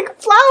smells like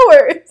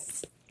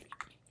flowers,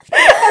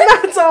 and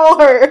that's all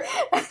her.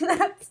 And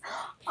that's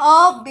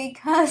all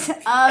because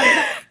of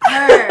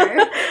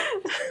her.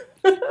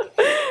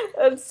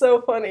 That's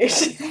so funny.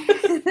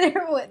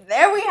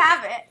 There we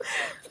have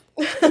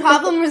it.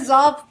 Problem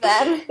resolved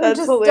then. That's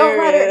just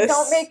hilarious.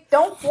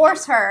 Don't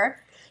force her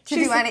to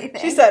do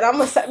anything. She said, I'm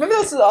gonna set, maybe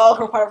this is all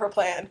her part of her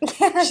plan.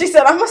 She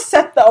said, I'm gonna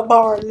set the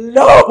bar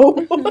low.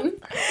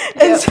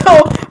 And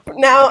so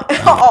now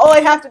all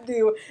I have to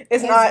do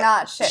is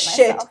not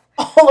shit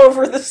all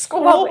over the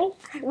school.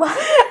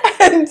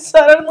 And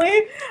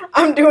suddenly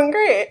I'm doing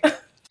great.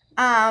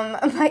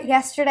 But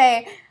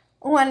yesterday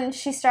when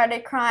she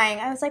started crying,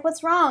 I was like,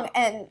 what's wrong?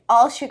 And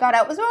all she got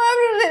out was,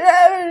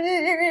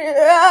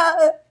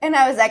 and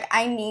I was like,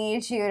 I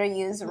need you to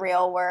use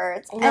real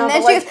words. And then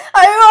she was,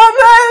 I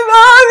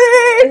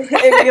want my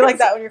mommy! It'd be like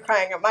that when you're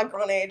crying. At my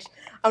grown age,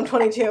 I'm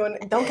 22,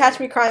 and don't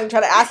catch me crying and try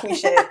to ask me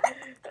shit.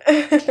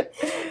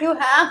 You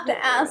have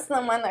to ask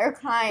them when they're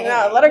crying.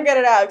 No, let her get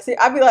it out. See,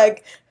 I'd be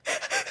like,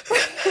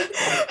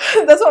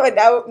 that's what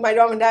my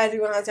mom and dad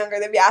do when I was younger.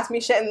 They'd be asking me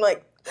shit and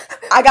like,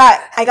 I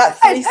got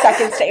 3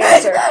 seconds to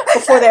answer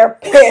before they're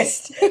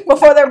pissed.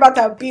 Before they're about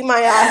to beat my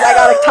ass, I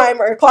got a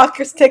timer, a clock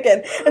is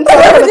ticking. And so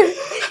I'm like,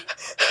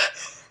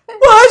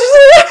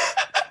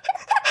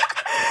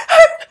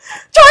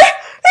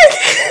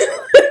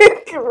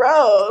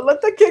 bro,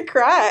 let the kid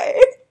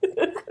cry.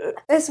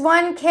 This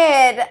one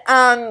kid,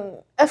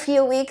 a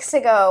few weeks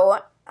ago,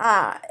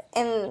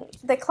 in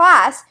the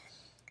class,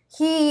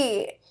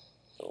 he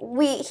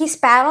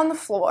spat on the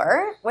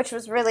floor, which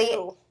was really,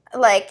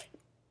 like,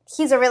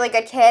 he's a really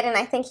good kid, and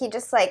I think he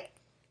just, like,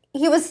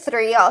 he was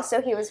 3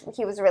 also, he was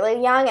really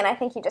young, and I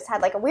think he just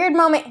had, like, a weird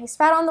moment. He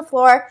spat on the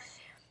floor,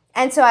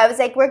 and so I was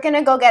like, we're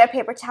gonna go get a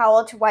paper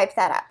towel to wipe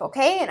that up,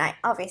 okay? And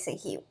obviously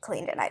he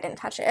cleaned it, I didn't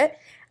touch it.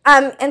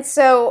 And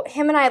so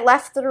him and I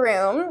left the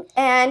room,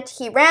 and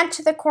he ran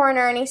to the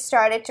corner, and he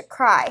started to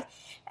cry.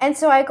 And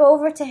so I go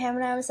over to him,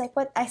 and I was like,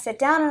 "What?" I sit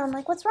down, and I'm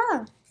like, "What's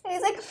wrong?" And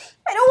he's like,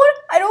 I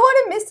don't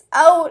want to miss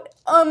out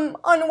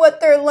on what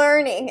they're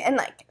learning." And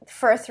like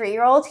for a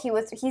 3-year-old,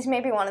 he's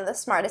maybe one of the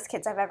smartest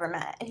kids I've ever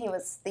met, and he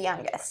was the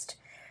youngest.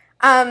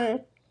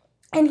 And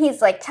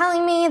he's like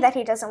telling me that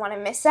he doesn't want to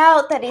miss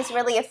out, that he's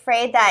really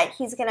afraid that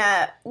he's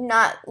gonna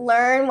not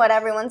learn what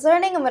everyone's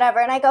learning and whatever.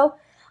 And I go,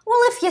 "Well,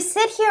 if you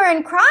sit here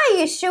and cry,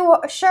 you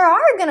sure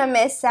are gonna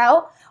miss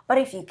out. But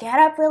if you get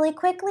up really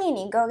quickly and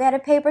you go get a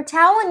paper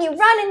towel and you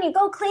run and you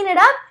go clean it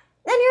up,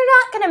 then you're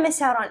not going to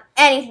miss out on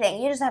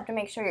anything. You just have to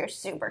make sure you're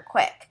super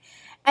quick."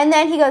 And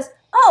then he goes,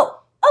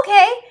 "Oh,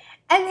 okay."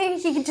 And then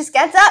he just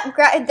gets up,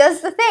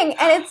 does the thing.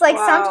 And it's like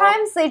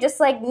sometimes they just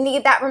like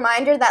need that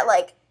reminder that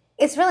like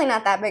it's really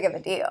not that big of a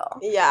deal.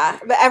 Yeah,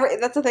 but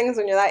that's the thing is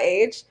when you're that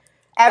age,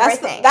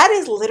 everything. That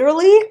is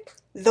literally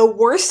the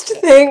worst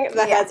thing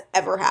that has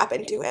ever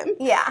happened to him.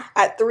 Yeah.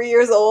 At 3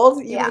 years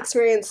old, you've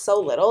experienced so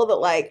little that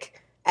like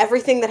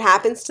everything that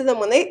happens to them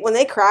when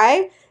they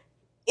cry,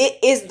 it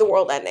is the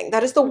world ending.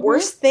 That is the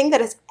worst thing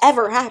that has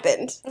ever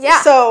happened.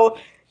 Yeah. So,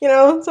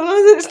 sometimes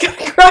I just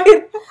gotta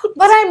cry.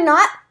 But I'm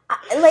not,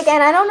 like,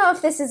 and I don't know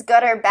if this is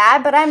good or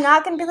bad, but I'm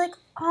not gonna be like,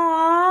 "Aw,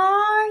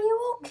 are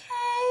you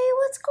okay?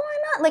 What's going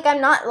on?" Like, I'm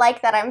not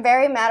like that. I'm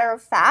very matter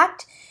of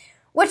fact,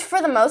 which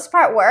for the most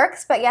part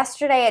works, but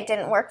yesterday it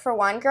didn't work for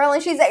one girl,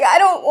 and she's like, "I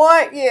don't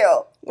want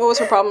you." What was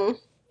her problem?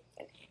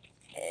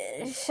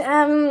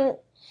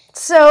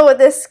 So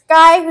this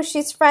guy who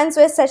she's friends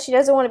with said she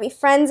doesn't want to be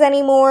friends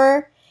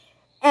anymore.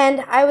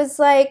 And I was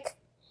like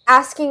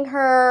asking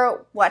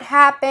her what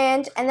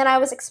happened. And then I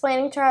was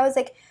explaining to her, I was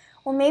like,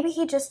 "Well, maybe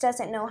he just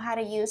doesn't know how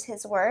to use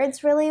his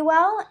words really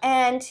well.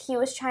 And he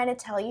was trying to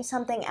tell you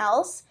something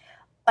else,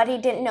 but he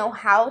didn't know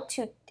how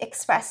to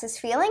express his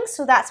feelings.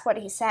 So that's what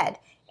he said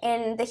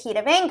in the heat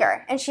of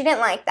anger." And she didn't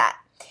like that.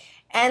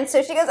 And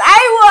so she goes,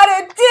 "I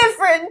want a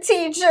different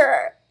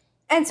teacher."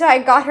 And so I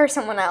got her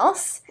someone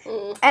else.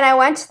 And I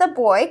went to the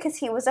boy because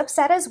he was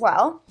upset as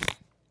well.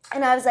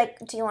 And I was like,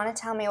 "Do you want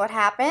to tell me what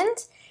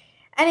happened?"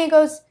 And he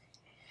goes,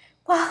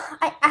 "Well,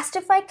 I asked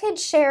if I could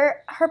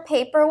share her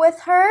paper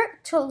with her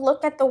to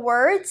look at the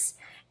words.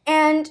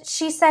 And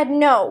she said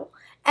no.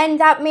 And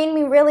that made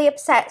me really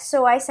upset.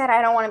 So I said,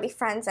 I don't want to be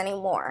friends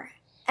anymore."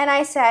 And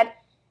I said,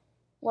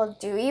 "Well,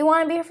 do you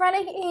want to be her friend?"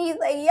 And he's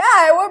like, "Yeah,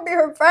 I want to be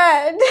her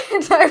friend."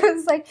 And I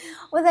was like,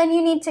 "Well, then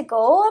you need to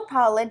go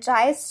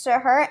apologize to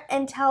her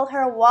and tell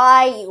her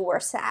why you were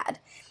sad."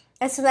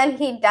 And so then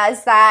he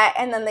does that,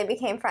 and then they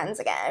became friends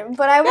again.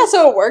 But I was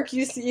so it worked.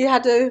 You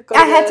had to go.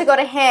 I had to go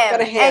to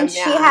him, and she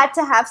had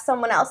to have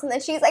someone else. And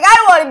then she's like, "I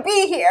don't want to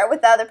be here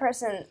with the other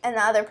person," and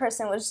the other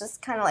person was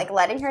just kind of like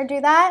letting her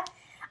do that.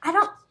 I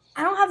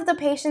don't have the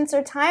patience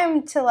or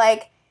time to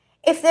like.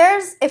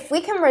 If we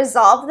can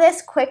resolve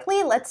this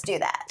quickly, let's do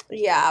that.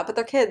 Yeah, but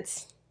they're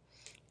kids.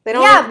 They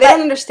don't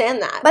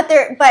understand that.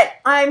 But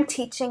I'm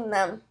teaching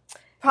them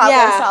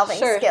problem solving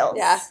skills.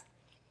 Yeah.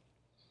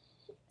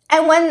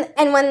 And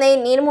when they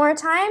need more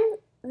time,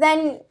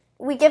 then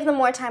we give them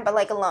more time, but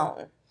like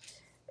alone.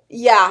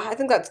 Yeah, I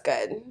think that's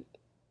good.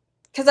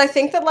 Because I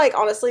think that like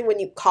honestly,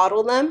 when you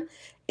coddle them,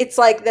 it's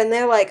like then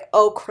they're like,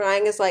 "Oh,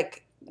 crying is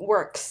like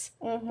works.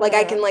 Like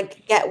I can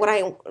like get what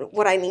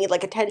I need,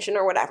 like attention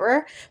or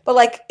whatever." But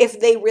like if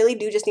they really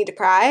do just need to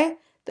cry,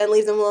 then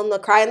leave them alone. They'll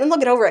cry and then they'll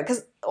get over it.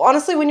 Because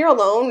honestly, when you're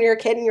alone, when you're a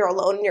kid and you're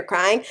alone and you're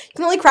crying, you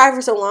can only cry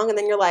for so long, and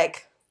then you're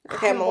like,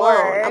 "Okay, I'm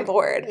alone. I'm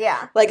bored."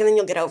 Yeah. Like, and then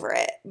you'll get over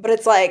it. But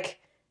it's like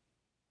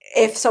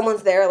if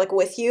someone's there like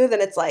with you, then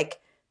it's like,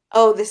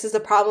 "Oh, this is the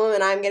problem,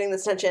 and I'm getting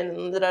this attention."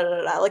 And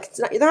like it's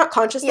not, they're not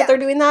conscious that they're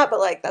doing that, but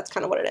like that's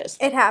kind of what it is.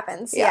 It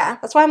happens. Yeah.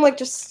 That's why I'm like,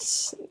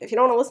 just if you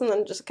don't want to listen,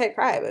 then just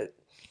cry, but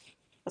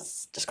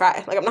let's just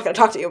cry. Like I'm not gonna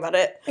talk to you about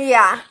it.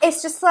 Yeah,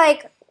 it's just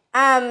like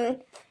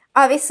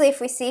obviously if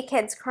we see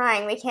kids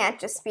crying, we can't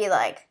just be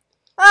like,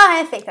 "Oh,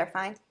 I think they're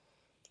fine."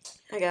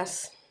 I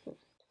guess.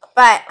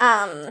 But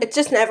it's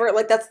just never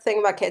like that's the thing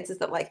about kids is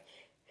that like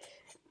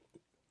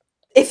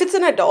if it's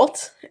an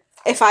adult.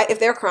 If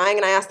they're crying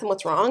and I ask them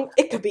what's wrong,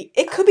 it could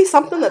be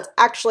something that's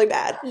actually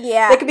bad.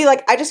 Yeah. It could be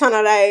like, "I just found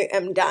out I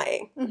am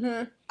dying."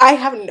 Mm-hmm. I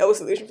have no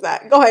solution for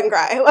that. Go ahead and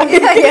cry. Like,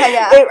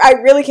 yeah. I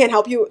really can't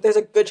help you. There's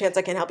a good chance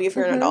I can't help you if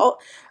you're an adult.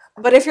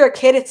 But if you're a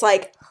kid, it's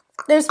like,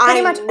 there's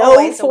pretty much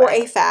know for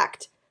a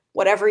fact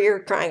whatever you're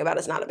crying about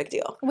is not a big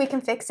deal. We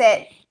can fix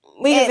it.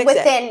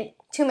 Within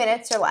 2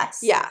 minutes or less.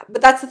 Yeah,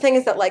 but that's the thing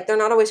is that like they're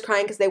not always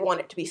crying because they want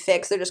it to be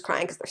fixed. They're just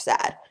crying because they're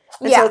sad.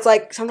 And so it's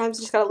like sometimes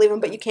you just gotta leave them,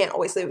 but you can't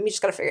always leave them. You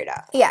just gotta figure it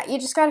out. Yeah, you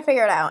just gotta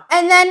figure it out.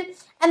 And then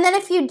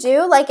if you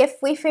do, like if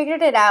we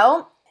figured it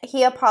out,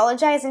 he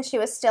apologized and she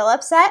was still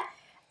upset,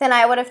 then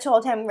I would have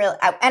told him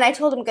and I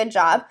told him good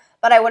job,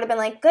 but I would have been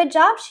like, "Good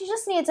job. She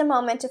just needs a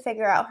moment to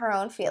figure out her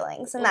own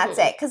feelings," and that's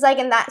it. Because like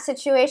in that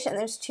situation,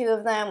 there's two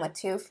of them with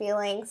two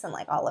feelings and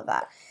like all of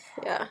that.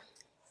 Yeah.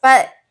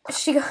 But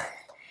she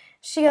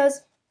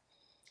goes,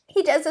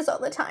 "He does this all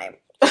the time."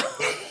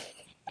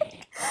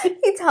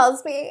 He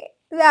tells me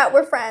that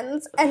we're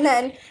friends, and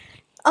then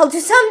I'll do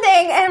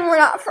something and we're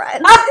not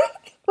friends.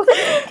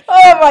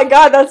 Oh my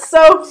god, that's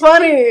so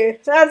funny.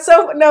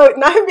 No,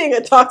 not being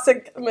a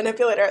toxic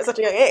manipulator at such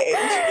a young age.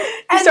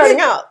 You're starting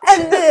out.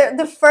 And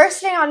the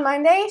first day on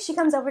Monday, she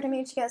comes over to me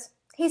and she goes,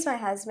 he's my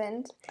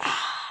husband.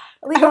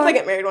 I hope they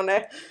get married one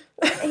day.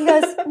 He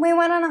goes, we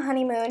went on a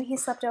honeymoon. He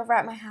slept over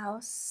at my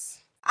house.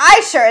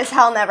 I sure as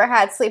hell never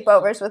had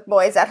sleepovers with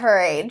boys at her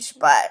age,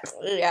 but...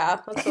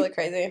 Yeah, that's really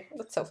crazy.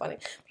 That's so funny.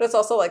 But it's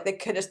also like they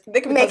could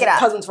be Make it up.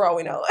 cousins for all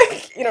we know.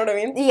 Like, you know what I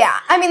mean? Yeah,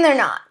 I mean, they're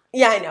not.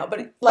 Yeah, I know,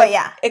 but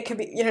yeah. It could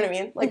be, you know what I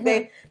mean? Like,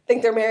 they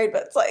think they're married,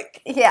 but it's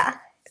like... Yeah.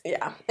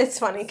 Yeah, it's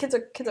funny. Kids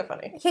are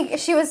funny.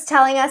 She was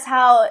telling us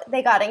how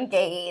they got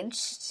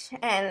engaged,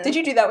 and... Did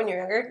you do that when you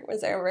were younger?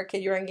 Was there ever a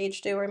kid you were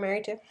engaged to or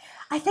married to?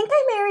 I think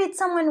I married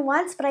someone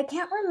once, but I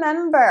can't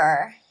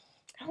remember.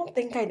 I don't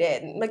think I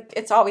did. Like,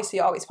 it's obviously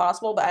always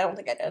possible, but I don't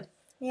think I did.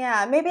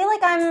 Yeah, maybe,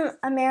 like, I'm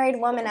a married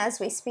woman as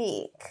we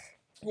speak.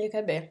 You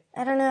could be.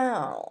 I don't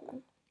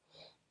know.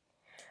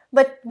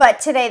 But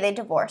today they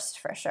divorced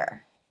for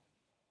sure.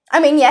 I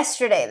mean,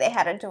 yesterday they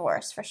had a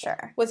divorce for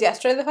sure. Was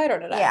yesterday the fight or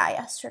today? Yeah,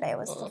 yesterday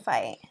was the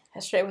fight.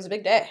 Yesterday was a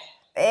big day.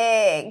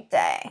 Big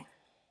day.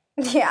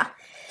 Yeah.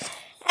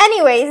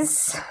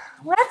 Anyways,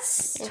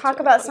 let's talk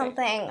about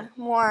something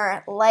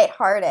more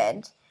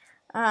lighthearted.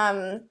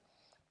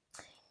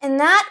 And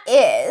that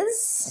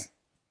is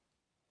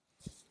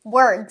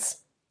words.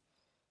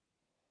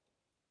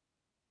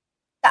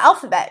 The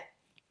alphabet.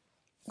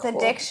 The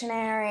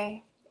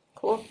dictionary.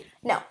 Cool.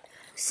 No.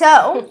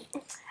 So,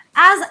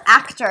 as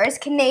actors,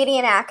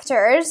 Canadian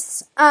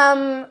actors,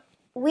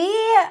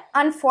 we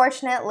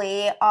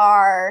unfortunately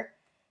are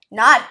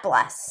not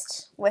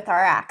blessed with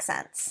our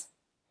accents.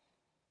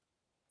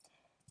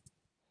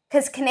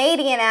 Because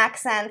Canadian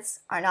accents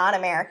are not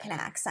American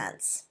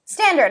accents.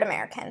 Standard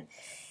American.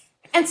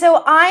 And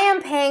so I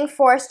am paying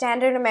for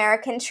standard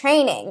American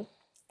training.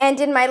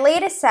 And in my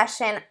latest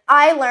session,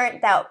 I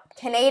learned that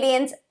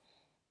Canadians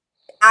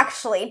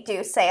actually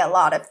do say a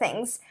lot of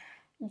things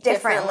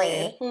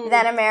differently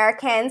than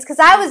Americans. Because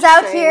I was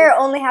out here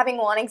only having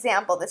one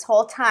example this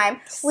whole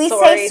time. We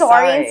say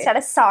sorry instead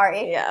of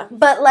sorry. Yeah.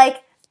 But,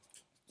 like,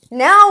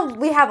 now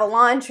we have a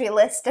laundry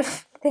list of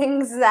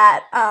things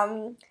that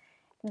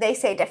they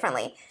say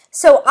differently.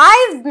 So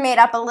I've made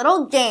up a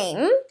little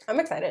game. I'm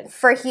excited.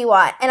 For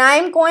Hewot. And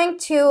I'm going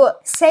to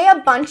say a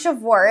bunch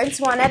of words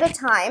one at a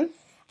time.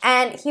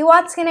 And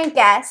Hewot's going to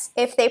guess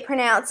if they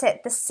pronounce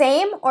it the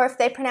same or if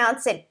they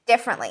pronounce it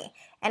differently.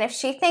 And if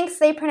she thinks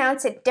they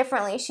pronounce it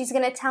differently, she's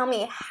going to tell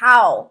me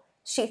how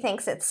she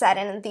thinks it's said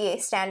in the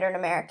standard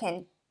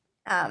American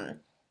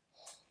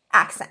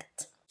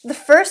accent. The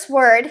first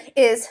word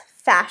is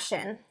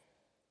fashion.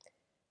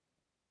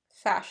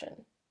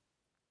 Fashion.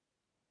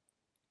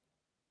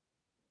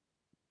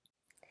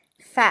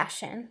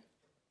 Fashion.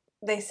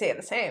 They say it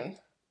the same.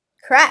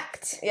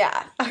 Correct.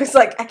 Yeah. I was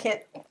like, I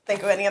can't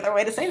think of any other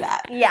way to say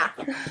that. Yeah.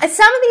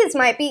 Some of these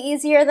might be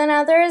easier than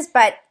others,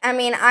 but, I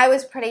mean, I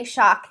was pretty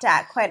shocked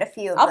at quite a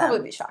few of them. I'll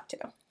probably be shocked,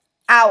 too.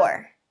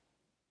 Hour.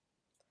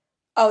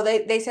 Oh,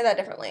 they say that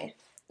differently.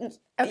 Okay.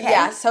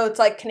 Yeah, so it's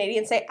like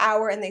Canadians say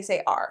hour and they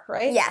say R,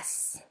 right?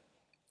 Yes.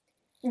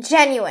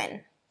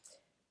 Genuine.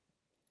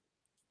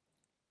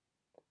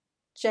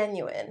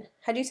 Genuine.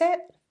 How do you say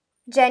it?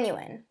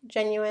 Genuine.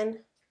 Genuine.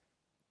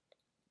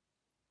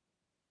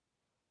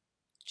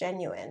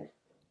 Genuine.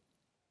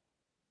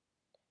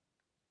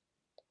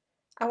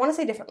 I want to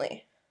say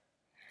differently.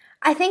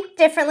 I think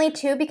differently,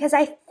 too, because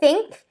I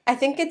think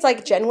it's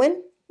like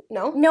genuine.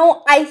 No?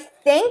 No, I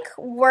think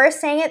we're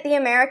saying it the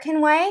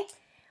American way,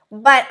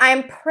 but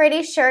I'm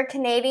pretty sure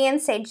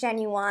Canadians say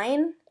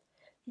genuine.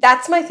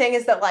 That's my thing,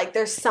 is that, like,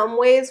 there's some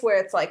ways where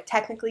it's, like,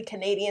 technically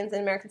Canadians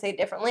and Americans say it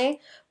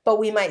differently, but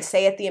we might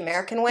say it the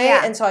American way,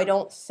 and so I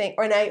don't think,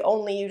 and I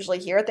only usually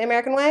hear it the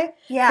American way.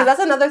 Yeah. Because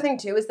that's another thing,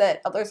 too, is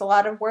that there's a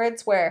lot of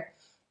words where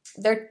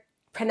they're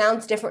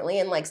pronounced differently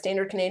in, like,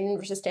 standard Canadian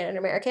versus standard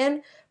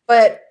American,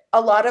 but a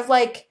lot of,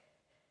 like,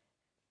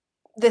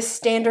 the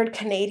standard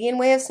Canadian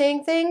way of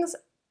saying things,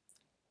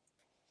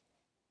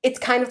 it's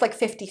kind of like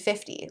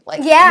 50-50. Like,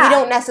 we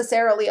don't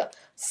necessarily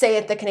say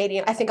it the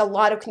Canadian. I think a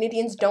lot of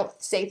Canadians don't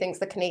say things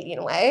the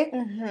Canadian way.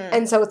 Mm-hmm.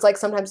 And so it's like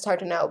sometimes it's hard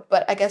to know.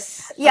 But I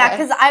guess... Yeah,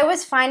 because I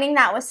was finding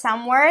that with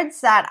some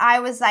words that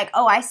I was like,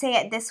 oh, I say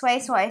it this way,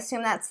 so I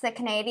assume that's the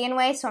Canadian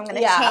way, so I'm going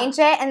to change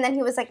it. And then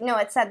he was like, no,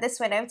 it's said this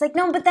way. And I was like,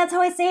 no, but that's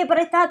how I say it, but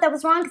I thought that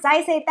was wrong because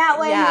I say it that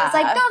way. Yeah. And he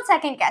was like, don't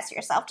second guess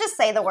yourself. Just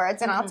say the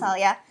words and I'll tell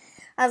you.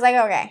 I was like,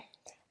 okay.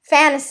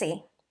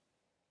 Fantasy.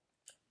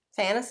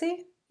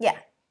 Fantasy? Yeah.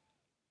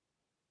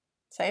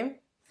 Same?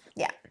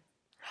 Yeah.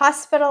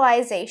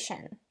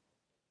 Hospitalization.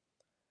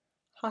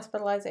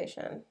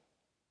 Hospitalization.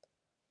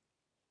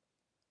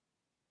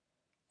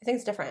 I think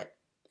it's different.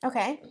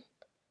 Okay.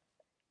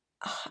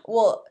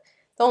 Well,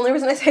 the only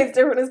reason I say it's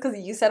different is because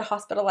you said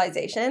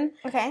hospitalization.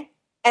 Okay.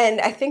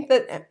 And I think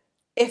that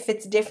if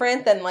it's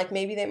different, then, like,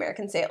 maybe the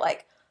Americans say it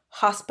like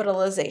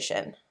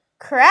hospitalization.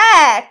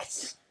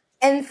 Correct.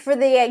 And for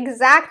the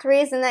exact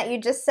reason that you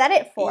just said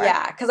it for.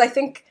 Yeah, because I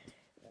think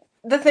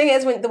the thing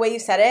is, when the way you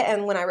said it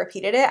and when I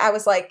repeated it, I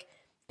was like,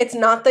 it's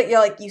not that you're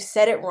like, you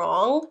said it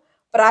wrong,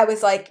 but I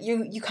was like,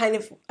 you kind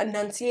of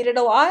enunciated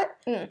a lot.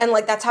 And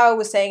like, that's how I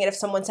was saying it. If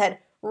someone said,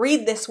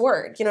 read this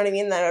word, you know what I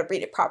mean? Then I'd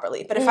read it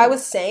properly. But if I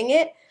was saying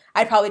it,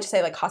 I'd probably just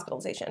say like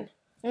hospitalization.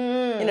 You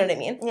know what I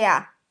mean?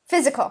 Yeah.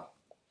 Physical.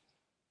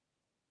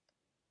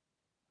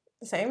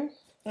 The same?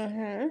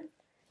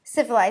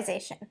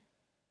 Civilization.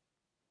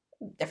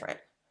 Different.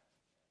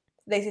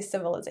 They say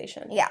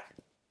civilization. Yeah.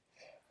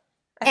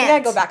 I think I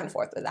go back and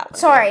forth with that one.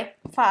 Sorry.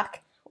 Too. Fuck.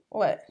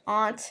 What?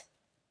 Aunt.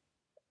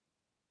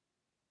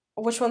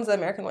 Which one's the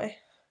American way?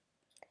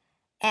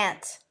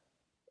 Aunt.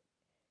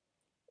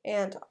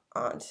 And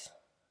aunt.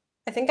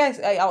 I think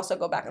I also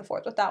go back and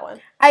forth with that one.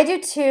 I do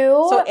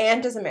too. So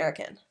aunt is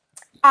American.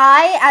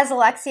 I, as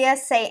Alexia,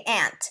 say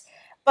aunt.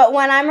 But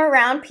when I'm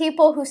around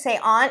people who say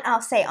aunt,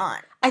 I'll say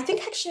aunt. I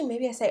think actually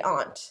maybe I say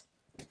aunt.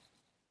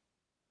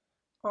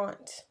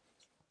 Aunt.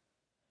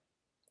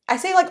 I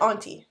say like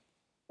auntie.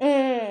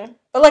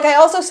 But like I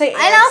also say aunt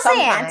I'll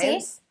sometimes. say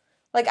auntie.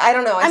 Like I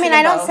don't know. I mean,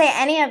 I don't say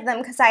any of them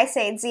because I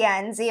say Zia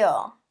and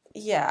Zeal.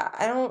 Yeah,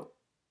 I don't.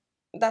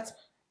 That's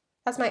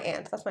my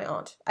aunt. That's my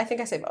aunt. I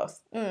think I say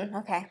both.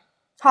 Okay.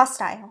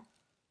 Hostile.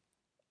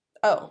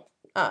 Oh,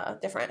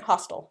 different.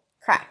 Hostile.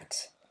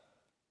 Correct.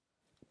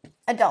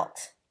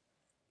 Adult.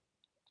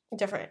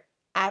 Different.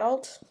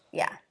 Adult.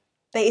 Yeah.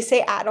 They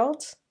say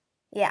adult.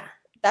 Yeah.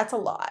 That's a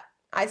lot.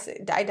 I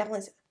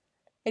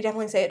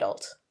definitely say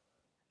adult.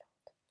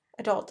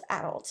 Adult.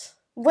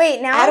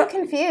 Wait, now I'm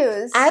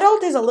confused.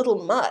 Adult is a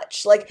little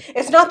much. Like,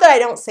 it's not that I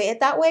don't say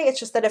it that way. It's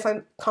just that if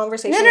I'm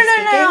conversationally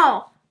speaking.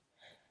 No.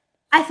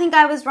 I think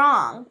I was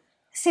wrong.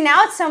 See,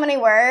 now it's so many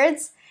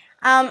words.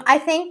 I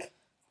think,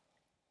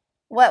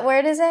 what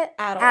word is it?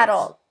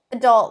 Adult.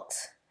 Adult.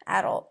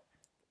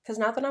 Because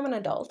not that I'm an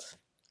adult.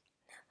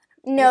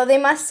 No, they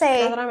must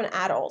say. Not that I'm an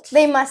adult.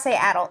 They must say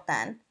adult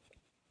then.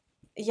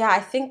 Yeah, I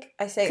think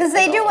I say because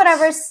they do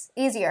whatever's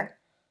easier.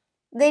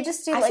 They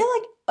just do. I feel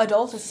like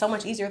adult is so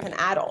much easier than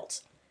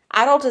adult.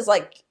 Adult is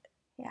like.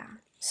 Yeah.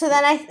 So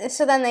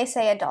then they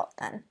say adult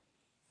then.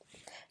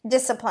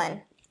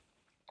 Discipline.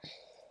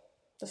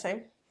 The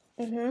same.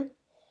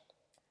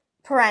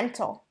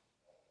 Parental.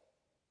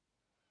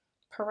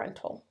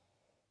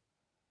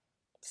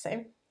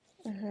 Same.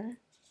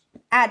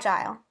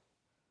 Agile.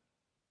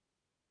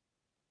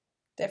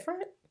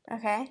 Different.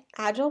 Okay.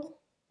 Agile.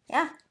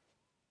 Yeah.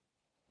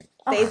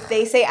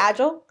 They say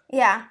agile?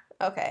 Yeah.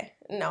 Okay.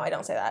 No, I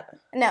don't say that.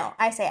 No,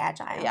 I say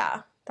agile.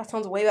 Yeah. That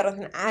sounds way better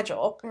than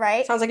agile.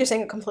 Right? Sounds like you're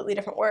saying a completely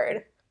different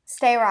word.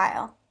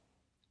 Sterile.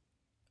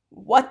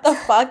 What the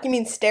fuck? You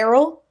mean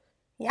sterile?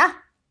 Yeah.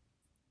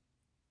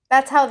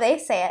 That's how they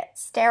say it.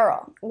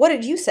 Sterile. What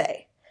did you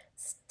say?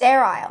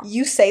 Sterile.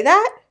 You say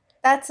that?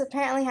 That's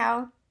apparently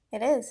how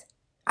it is.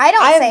 I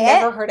don't say it.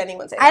 I've never heard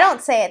anyone say that. I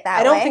don't say it that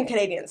way. I don't think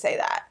Canadians say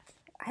that.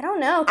 I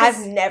don't know.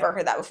 I've never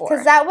heard that before.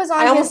 Because that was on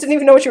I almost didn't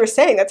even know what you were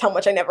saying. That's how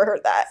much I never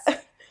heard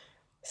that.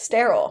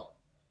 Sterile.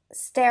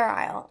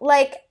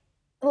 Like,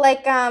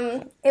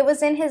 it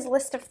was in his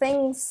list of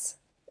things.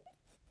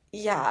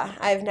 Yeah,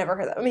 I've never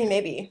heard that. I mean,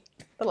 maybe.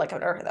 But, like, I've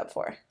never heard that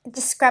before.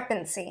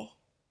 Discrepancy.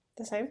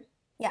 The same?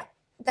 Yeah.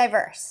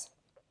 Diverse.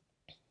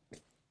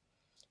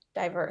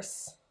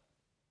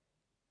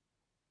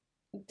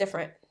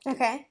 Different.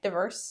 Okay.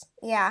 Diverse.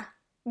 Yeah.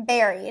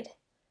 Buried.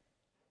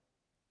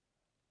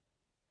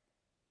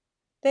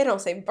 They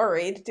don't say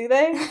buried, do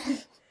they?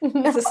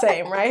 No. It's the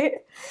same,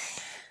 right?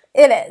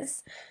 It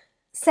is.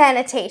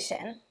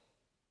 Sanitation.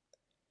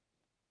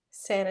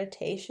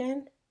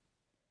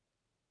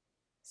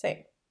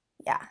 Same.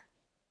 Yeah.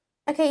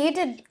 Okay, you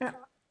did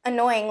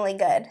annoyingly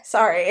good.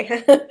 Sorry.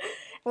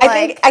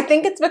 I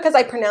think it's because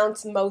I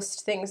pronounce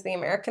most things the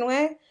American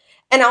way.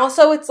 And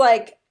also it's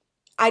like,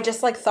 I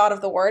just like thought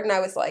of the word and I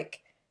was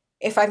like,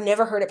 if I've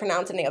never heard it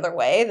pronounced any other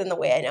way than the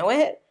way I know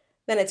it,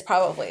 then it's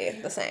probably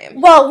the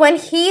same. Well, when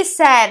he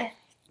said,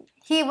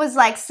 he was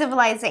like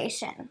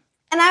civilization.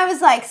 And I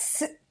was like,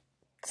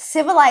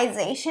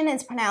 civilization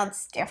is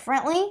pronounced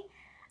differently?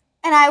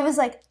 And I was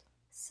like,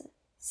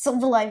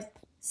 civilization.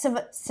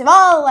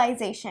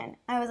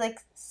 I was like,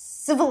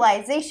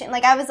 civilization.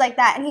 Like, I was like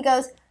that. And he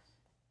goes,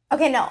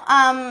 okay, no.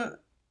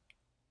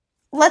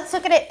 Let's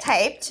look at it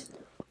typed.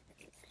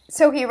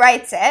 So he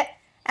writes it.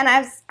 And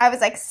I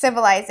was like,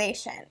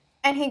 civilization.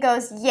 And he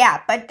goes,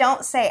 yeah, but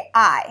don't say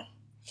I.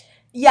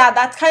 Yeah,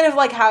 that's kind of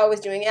like how I was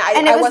doing it.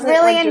 And it was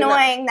really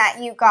annoying that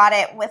you got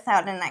it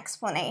without an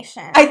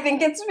explanation. I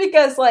think it's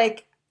because,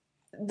 like,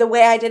 the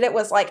way I did it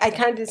was, like, I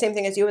kind of did the same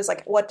thing as you. Was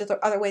like, what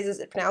other ways does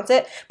it pronounce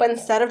it? But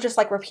instead of just,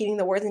 like, repeating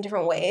the words in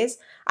different ways,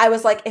 I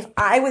was like, if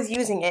I was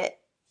using it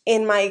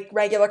in my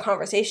regular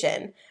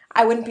conversation,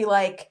 I wouldn't be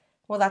like,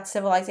 well, that's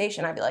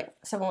civilization. I'd be like,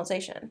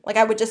 civilization. Like,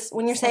 I would just,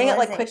 when you're saying it,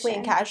 like, quickly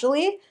and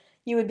casually,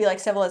 you would be like,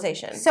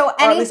 civilization. So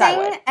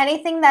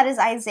anything that is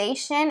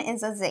ization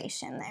is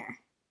azation there.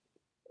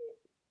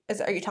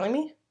 Are you telling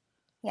me?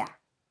 Yeah.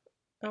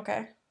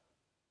 Okay.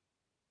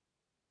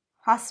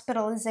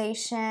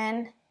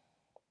 Hospitalization,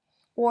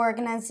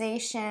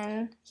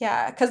 organization.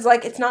 Yeah, because,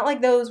 like, it's not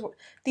like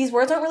these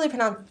words aren't really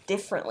pronounced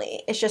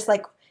differently. It's just,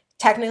 like,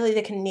 technically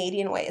the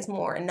Canadian way is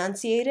more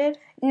enunciated?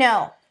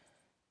 No.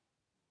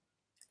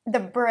 The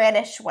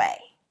British way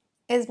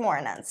is more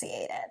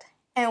enunciated.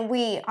 And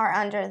we are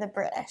under the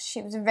British.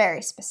 She was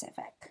very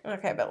specific.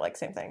 Okay, but like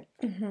same thing.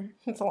 Mm-hmm.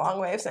 It's a long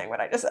way of saying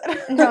what I just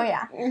said. No,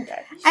 yeah.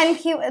 Okay. And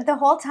he, the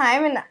whole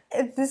time, and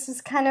this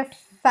is kind of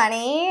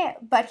funny,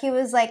 but he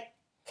was like,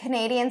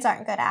 Canadians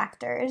aren't good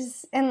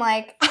actors. And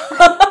like...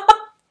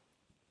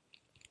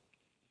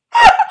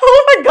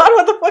 Oh my god,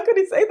 what the fuck would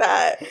he say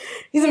that?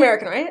 He's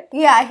American, right?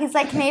 Yeah, he's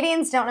like,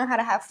 Canadians don't know how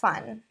to have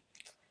fun.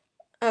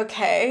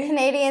 Okay.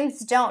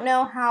 Canadians don't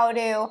know how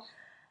to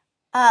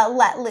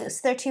let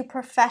loose. They're too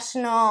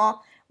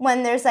professional.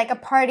 When there's like a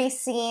party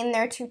scene,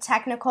 they're too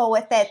technical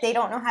with it. They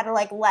don't know how to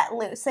like let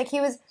loose. Like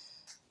he was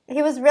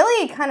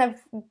really kind of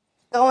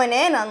going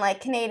in on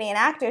like Canadian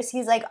actors.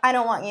 He's like, I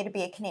don't want you to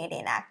be a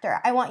Canadian actor.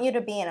 I want you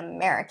to be an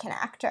American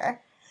actor.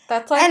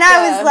 That's like, and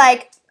I was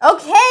like,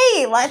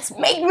 okay, let's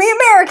make me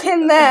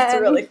American then. That's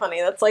really funny.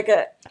 That's like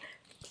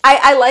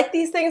I like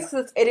these things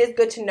because it is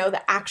good to know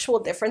the actual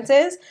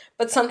differences,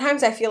 but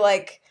sometimes I feel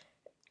like,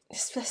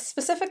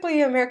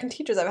 specifically American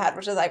teachers I've had,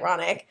 which is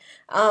ironic,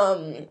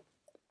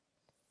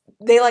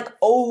 they like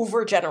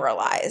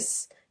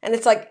overgeneralize. And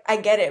it's like, I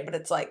get it, but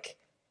it's like,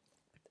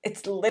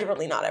 it's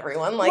literally not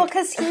everyone. Like, well,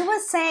 because he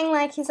was saying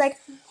like, he's like,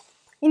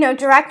 you know,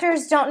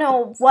 directors don't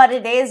know what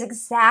it is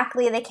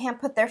exactly. They can't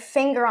put their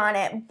finger on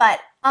it, but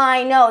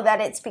I know that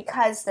it's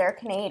because they're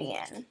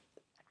Canadian.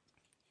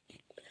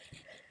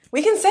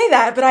 We can say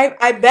that, but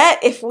I bet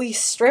if we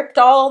stripped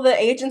all the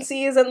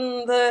agencies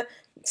and the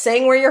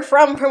saying where you're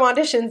from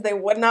auditions, they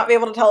would not be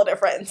able to tell a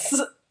difference.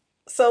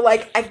 So,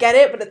 like, I get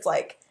it, but it's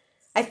like,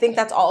 I think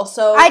that's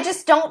also... I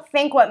just don't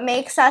think what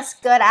makes us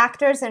good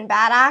actors and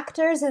bad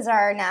actors is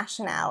our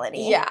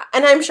nationality. Yeah,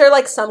 and I'm sure,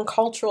 like, some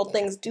cultural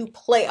things do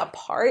play a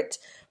part,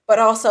 but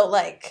also,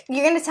 like...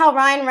 You're going to tell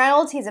Ryan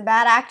Reynolds he's a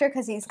bad actor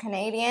because he's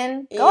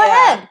Canadian? Go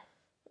ahead.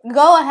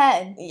 Go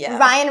ahead. Yeah.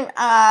 Ryan...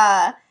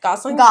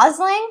 Gosling?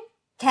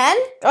 Ken?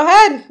 Go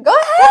ahead. Go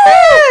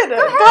ahead.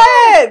 Go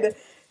ahead.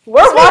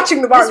 We're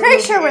watching the Barbie movie.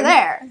 Just make sure we're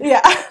there.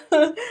 Yeah.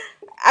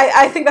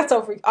 I think that's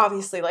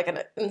obviously like an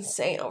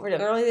insane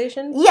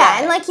overgeneralization. Yeah,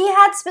 and like he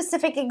had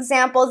specific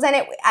examples, and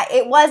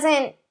it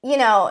wasn't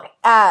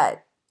it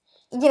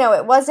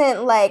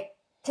wasn't like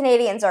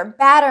Canadians are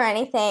bad or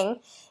anything.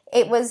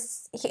 It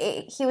was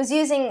he was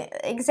using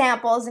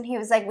examples, and he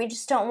was like, we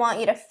just don't want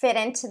you to fit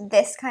into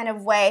this kind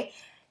of way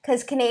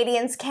because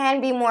Canadians can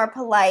be more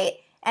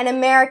polite, and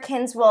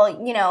Americans will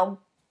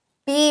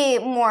be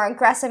more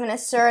aggressive and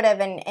assertive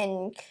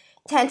and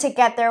tend to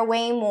get their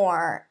way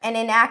more. And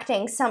in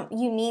acting,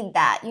 you need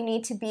that. You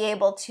need to be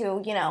able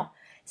to,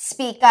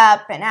 speak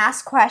up and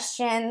ask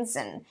questions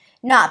and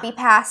not be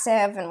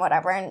passive and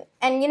whatever. And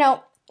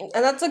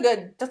that's a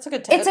good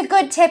tip. It's a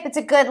good tip. It's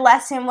a good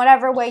lesson.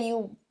 Whatever way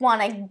you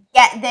want to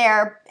get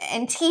there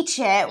and teach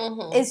it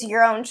is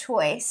your own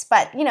choice.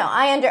 But,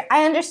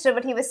 I understood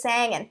what he was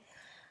saying, and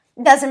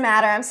it doesn't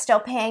matter. I'm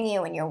still paying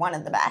you, and you're one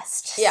of the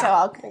best. Yeah,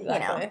 so,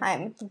 exactly.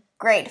 I'm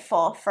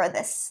grateful for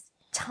this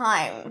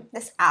time,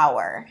 this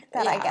hour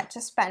that I get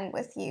to spend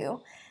with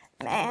you,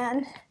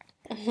 man.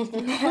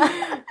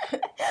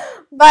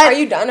 But are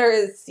you done, or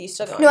is you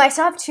still going? No, I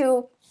still have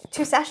two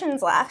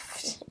sessions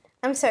left.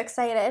 I'm so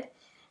excited.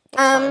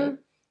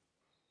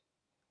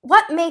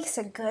 What makes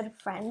a good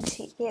friend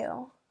to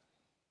you?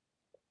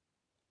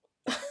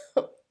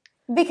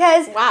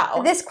 Because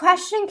this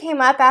question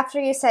came up after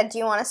you said, do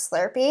you want a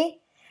Slurpee?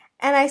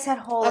 And I said,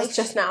 holy shit. That was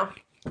just now.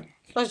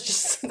 That was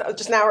just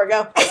an hour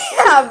ago.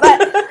 Yeah, but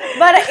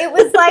it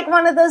was like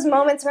one of those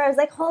moments where I was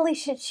like, holy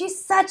shit,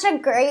 she's such a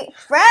great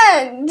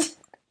friend.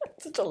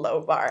 Such a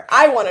low bar.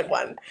 I wanted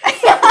one.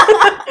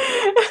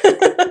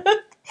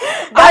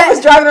 I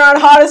was driving around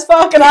hot as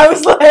fuck, and I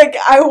was like,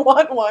 I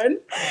want one.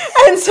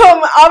 And so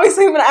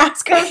obviously I'm going to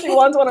ask her if she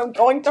wants one. I'm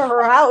going to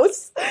her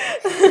house.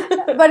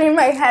 But in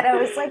my head, I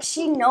was like,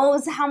 she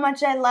knows how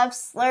much I love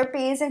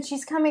Slurpees, and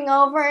she's coming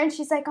over, and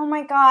she's like, oh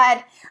my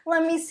god,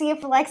 let me see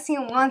if Lexi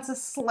wants a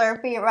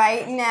Slurpee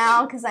right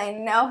now, because I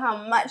know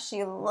how much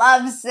she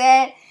loves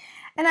it.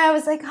 And I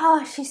was like,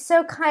 oh, she's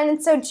so kind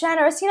and so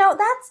generous.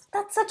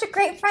 That's such a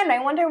great friend. I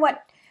wonder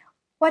what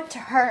to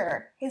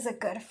her is a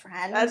good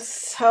friend. That's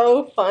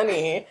so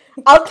funny.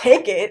 I'll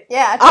take it.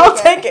 Yeah, I'll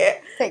take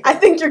it. I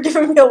think you're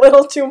giving me a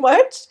little too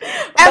much,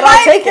 but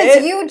I'll take it.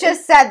 Because you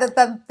just said that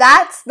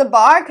that's the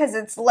bar because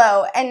it's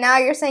low, and now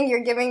you're saying you're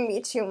giving me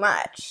too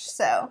much.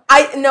 So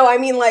I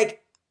mean,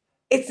 like,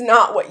 it's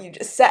not what you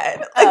just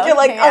said. Like, you're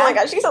like, oh my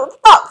gosh, she's so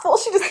thoughtful.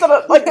 She just said,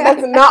 like,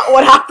 that's not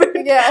what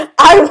happened. Yeah.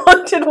 I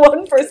wanted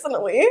one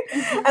personally,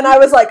 and I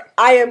was like,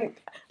 I am...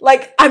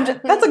 Like,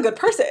 that's a good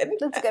person.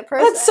 That's a good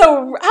person. That's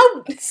so,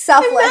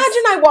 selfless.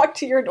 Imagine I walked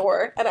to your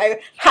door and I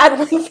had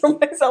one for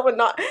myself and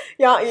not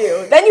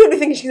you. Then you would be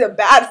thinking she's a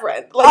bad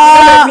friend. Like, you know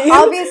what I mean?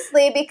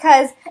 Obviously,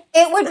 because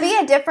it would be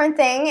a different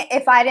thing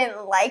if I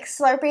didn't like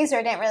Slurpees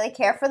or didn't really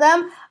care for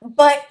them.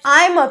 But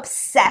I'm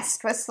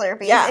obsessed with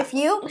Slurpees. Yeah. If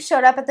you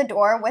showed up at the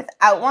door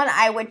without one,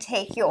 I would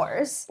take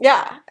yours.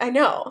 Yeah, I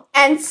know.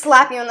 And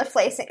slap you in the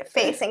face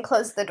and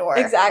close the door.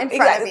 Exactly.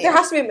 In front of you. There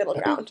has to be a middle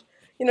ground.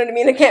 You know what I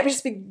mean? It can't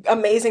just be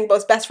amazing,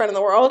 most best friend in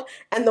the world,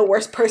 and the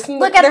worst person.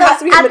 Look, there has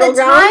to be a middle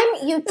ground. At the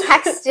time you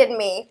texted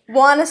me,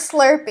 want a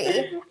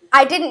Slurpee,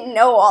 I didn't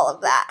know all of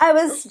that. I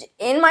was,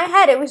 in my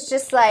head, it was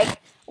just like,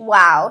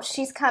 wow,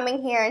 she's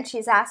coming here and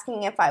she's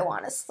asking if I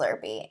want a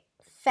Slurpee.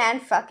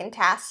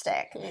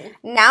 Fan-fucking-tastic.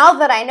 Now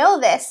that I know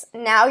this,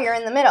 now you're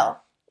in the middle.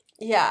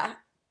 Yeah.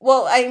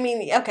 Well, I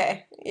mean,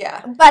 okay,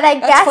 yeah. But I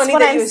guess funny what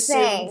that I'm you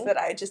saying... assumed that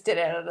I just did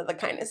it out of the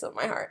kindness of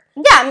my heart.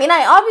 Yeah, I mean,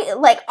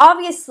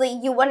 obviously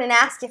you wouldn't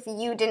ask if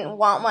you didn't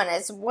want one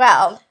as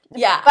well.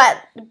 Yeah.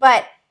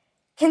 But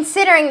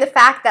considering the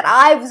fact that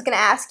I was going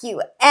to ask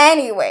you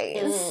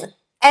anyways,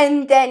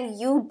 and then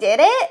you did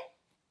it,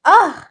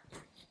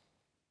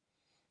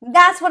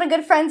 that's what a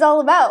good friend's all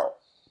about.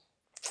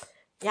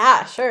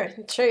 Yeah, sure,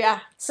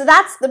 yeah. So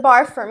that's the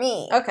bar for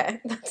me.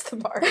 Okay, that's the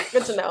bar.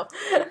 Good to know.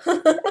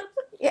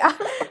 Yeah.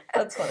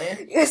 That's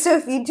funny. So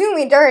if you do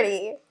me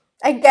dirty,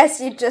 I guess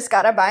you just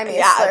gotta buy me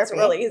a Slurpee. Yeah, it's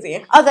really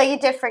easy. Although you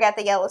did forget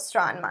the yellow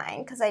straw in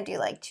mine, because I do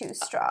like 2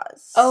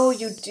 straws. Oh,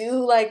 you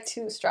do like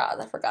 2 straws.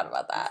 I forgot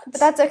about that.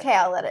 But that's okay,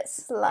 I'll let it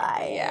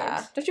slide.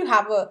 Yeah. Don't you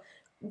have a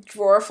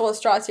drawer full of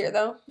straws here,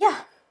 though?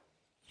 Yeah.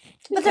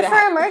 But they're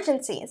for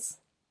emergencies.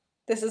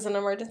 This is an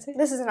emergency?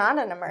 This is not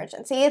an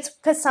emergency. It's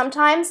because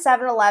sometimes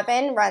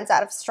 7-Eleven runs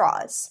out of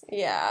straws.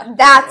 Yeah.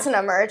 That's an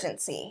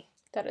emergency.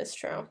 That is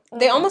true.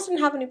 They almost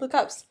didn't have any blue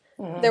cups.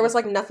 There was,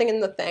 like, nothing in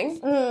the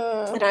thing.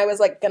 And I was,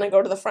 like, going to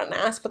go to the front and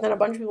ask, but then a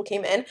bunch of people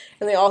came in,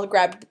 and they all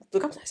grabbed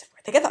blue cups. And I said,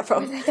 where'd they get that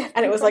from?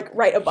 And it was, like,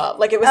 right above.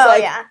 Like, it was,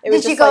 Yeah. It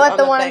was Did you just, go like, at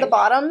the on one thing. at the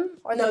bottom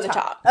or the the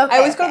top? Okay, I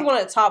always go to the one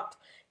at the top,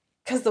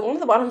 because the one at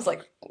the bottom is,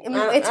 like, it's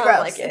I gross. don't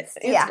like it.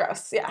 It's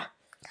gross, yeah.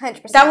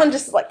 100%. That one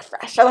just is, like,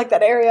 fresh. I like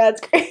that area.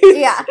 It's great.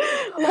 Yeah.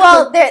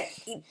 Well,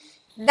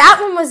 that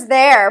one was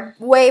there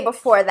way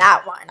before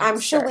that one. I'm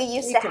sure. So we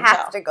used to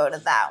have to go to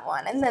that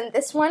one. And then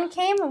this one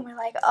came, and we're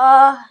like,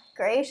 oh,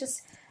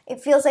 gracious.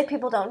 It feels like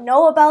people don't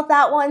know about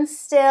that one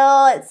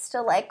still. It's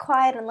still, like,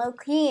 quiet and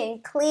low-key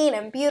and clean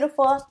and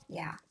beautiful.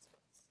 Yeah.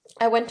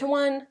 I went to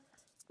one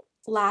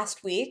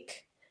last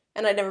week,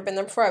 and I'd never been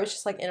there before. I was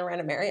just, like, in a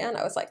random area, and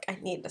I was like, I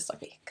need this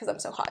Slurpee because I'm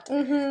so hot.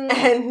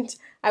 And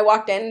I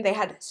walked in, and they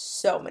had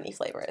so many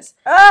flavors.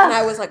 And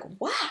I was like,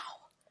 wow.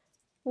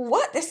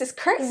 What? This is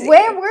crazy.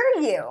 Where were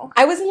you?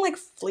 I was in, like,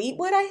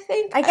 Fleetwood, I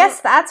think. I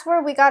guess that's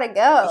where we gotta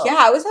go. Yeah,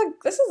 I was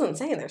like, this is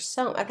insane. There's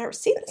I've never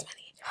seen this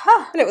many.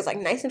 Huh. And it was, like,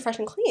 nice and fresh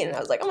and clean. And I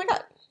was like, oh, my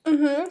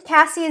God.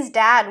 Cassie's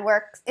dad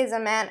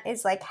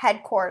is like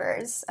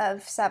headquarters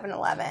of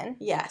 7-Eleven.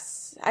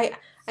 Yes.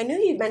 I knew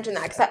you'd mention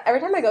that because every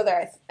time I go there,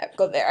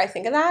 I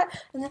think of that,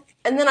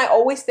 and then I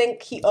always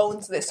think he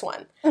owns this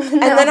one,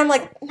 and then I'm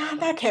like, nah,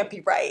 that can't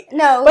be right.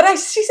 No, but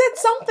she said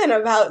something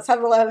about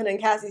 7-Eleven and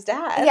Cassie's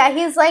dad. Yeah,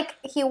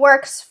 he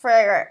works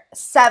for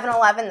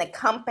 7-Eleven, the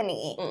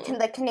company,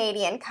 the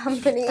Canadian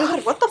company.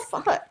 God, what the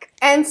fuck?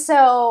 And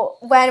so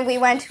when we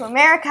went to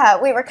America,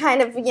 we were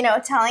kind of,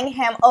 telling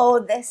him, oh,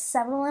 this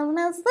 7-Eleven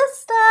has this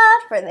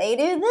stuff, or they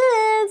do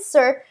this,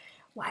 or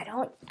why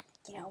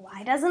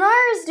doesn't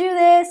ours do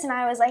this? And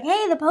I was like,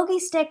 hey, the Pokey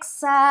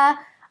Sticks,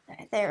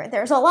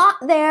 there's a lot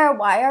there.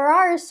 Why are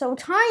ours so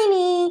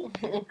tiny?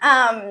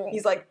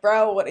 He's like,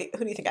 bro, who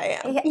do you think I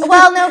am?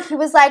 Well, no, he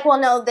was like, well,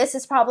 no, this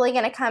is probably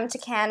going to come to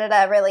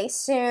Canada really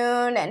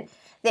soon, and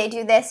they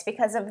do this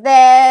because of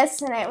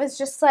this. And it was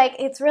just like,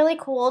 it's really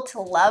cool to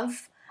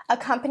love a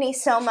company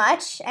so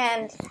much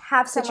and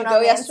have someone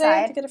on the inside. Did you go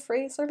yesterday to get a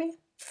free Slurpee?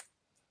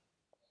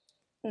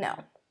 No.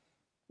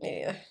 Me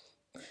neither.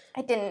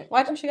 I didn't.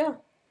 Why didn't you go?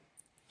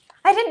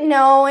 I didn't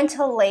know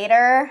until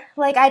later.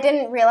 Like, I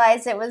didn't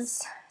realize it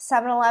was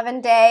 7-Eleven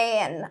day,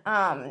 and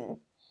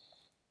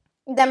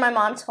then my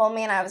mom told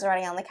me, and I was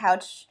already on the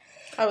couch.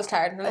 I was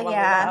tired. I wanted to the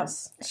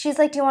house. She's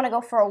like, do you want to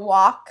go for a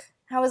walk?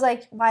 I was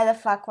like, why the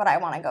fuck would I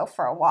want to go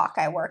for a walk?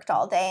 I worked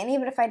all day, and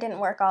even if I didn't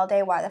work all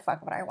day, why the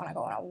fuck would I want to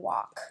go on a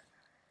walk?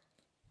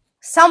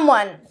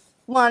 Someone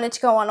wanted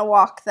to go on a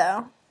walk,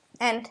 though,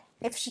 and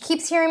if she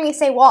keeps hearing me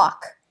say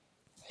walk,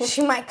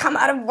 she might come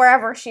out of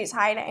wherever she's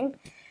hiding.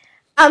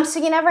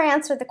 So you never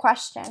answered the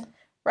question.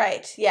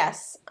 Right,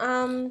 yes.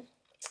 I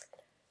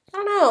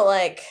don't know,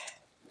 like,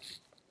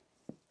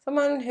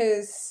 someone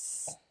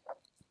who's,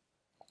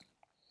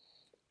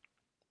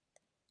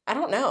 I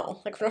don't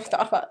know, like, I've never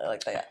thought about it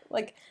like that.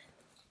 Like,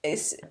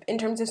 in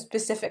terms of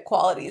specific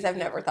qualities, I've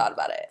never thought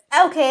about it.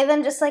 Okay,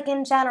 then just, like,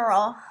 in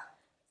general.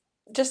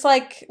 Just,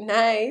 like,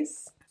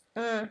 nice,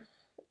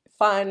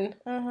 fun.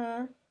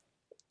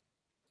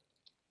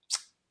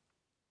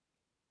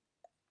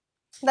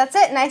 That's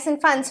it, nice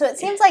and fun. So it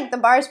seems like the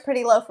bar's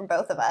pretty low for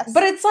both of us.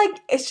 But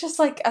it's just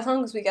like, as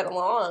long as we get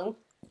along.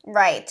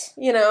 Right.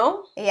 You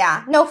know?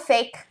 Yeah. No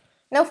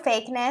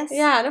fakeness.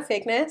 Yeah, no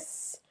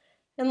fakeness.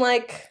 And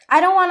like I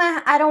don't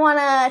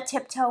wanna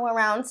tiptoe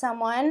around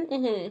someone.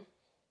 mm-hmm.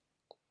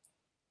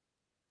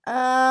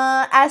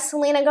 As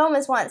Selena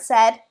Gomez once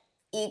said,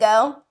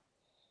 ego.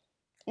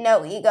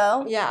 No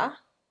ego. Yeah.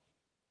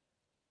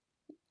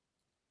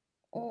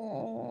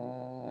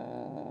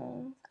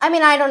 I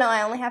mean, I don't know.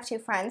 I only have 2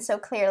 friends, so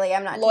clearly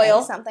I'm not Loyal.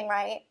 doing something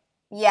right.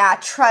 Yeah,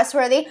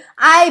 trustworthy.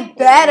 I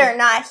better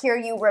not hear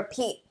you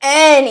repeat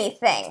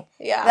anything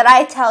that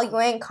I tell you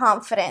in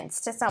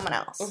confidence to someone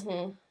else.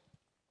 Mm-hmm.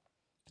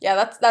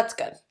 Yeah, that's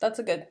good. That's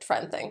a good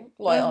friend thing.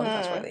 Loyal and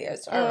trustworthy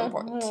are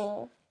important.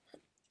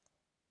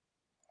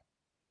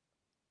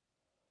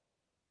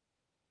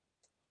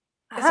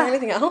 Is there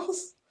anything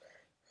else?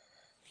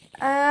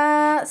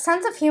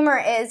 Sense of humor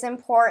is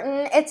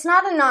important. It's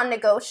not a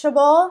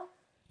non-negotiable.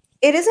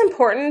 It is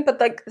important, but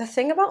like the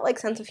thing about like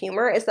sense of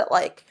humor is that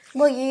like,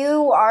 well,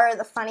 you are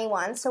the funny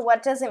one, so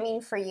what does it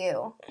mean for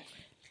you?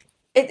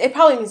 It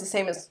probably means the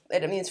same as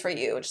it means for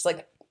you, just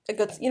like a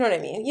good, you know what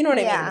I mean? You know what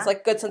I mean? It's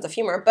like good sense of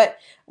humor. But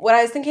what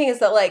I was thinking is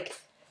that like,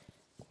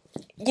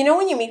 you know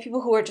when you meet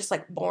people who are just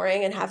like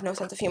boring and have no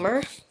sense of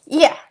humor?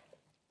 Yeah.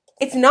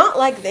 It's not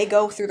like they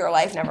go through their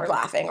life never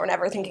laughing or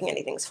never thinking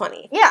anything's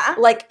funny. Yeah.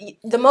 Like,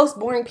 the most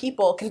boring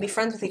people can be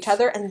friends with each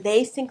other and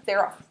they think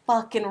they're a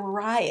fucking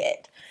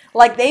riot.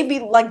 Like, they'd be,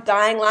 like,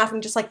 dying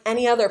laughing just like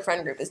any other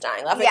friend group is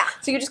dying laughing. Yeah.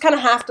 So you just kind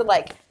of have to,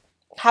 like,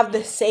 have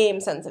the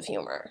same sense of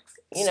humor,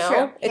 you know?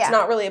 True. It's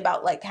not really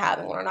about, like,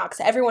 having one or not,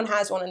 because everyone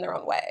has one in their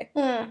own way.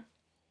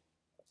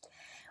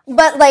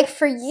 But, like,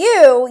 for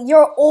you,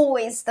 you're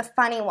always the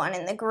funny one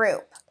in the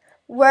group.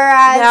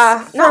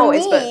 Whereas, but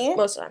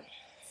most of the time.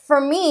 For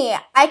me,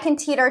 I can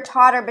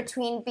teeter-totter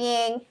between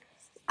being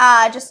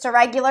just a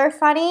regular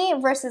funny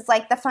versus,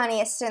 like, the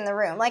funniest in the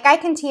room. Like, I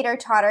can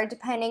teeter-totter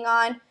depending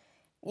on,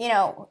 you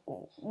know,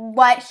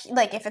 what,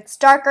 like, if it's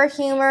darker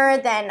humor,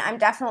 then I'm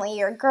definitely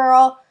your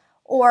girl.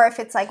 Or if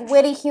it's, like,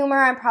 witty humor,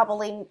 I'm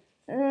probably,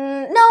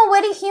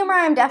 witty humor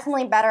I'm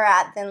definitely better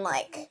at than,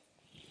 like,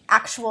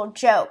 actual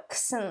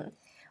jokes and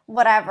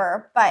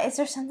whatever. But is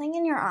there something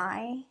in your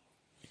eye?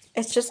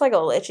 It's just like a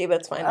little itchy,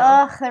 but it's fine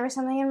now. Ugh, there was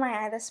something in my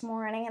eye this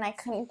morning and I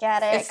couldn't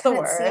get it. It's I couldn't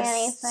the worst. see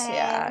anything.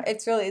 Yeah,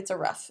 it's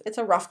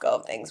a rough go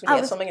of things when you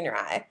have something in your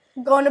eye.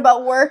 Going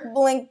about work,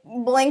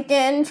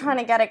 blinking, trying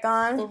to get it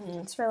gone.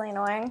 Mm-hmm. It's really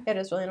annoying. It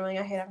is really annoying.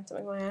 I hate having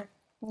something in my eye.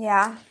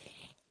 Yeah.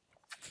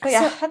 But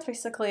yeah, that's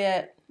basically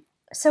it.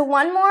 So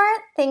one more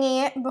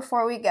thingy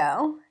before we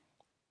go.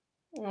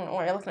 I don't know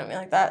why you're looking at me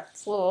like that.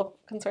 It's a little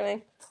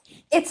concerning.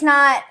 It's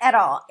not at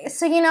all.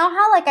 So you know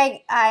how like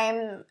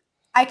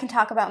I can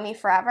talk about me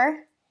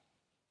forever?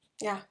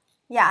 Yeah.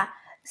 Yeah.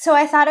 So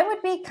I thought it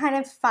would be kind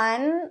of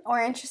fun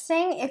or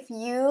interesting if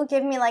you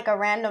give me like a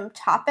random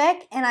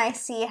topic and I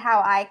see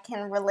how I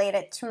can relate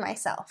it to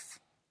myself.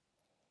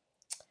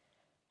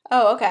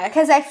 Oh, okay.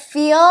 Because I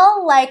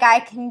feel like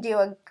I can do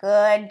a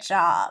good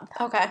job.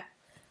 Okay.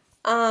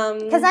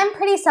 Because I'm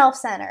pretty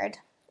self-centered.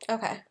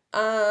 Okay.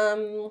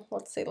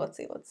 Let's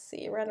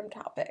see. Random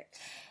topic.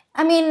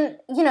 I mean,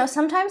 you know,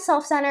 sometimes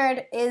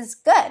self-centered is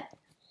good.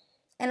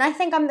 And I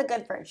think I'm the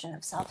good version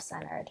of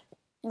self-centered.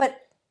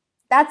 But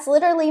that's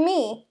literally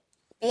me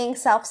being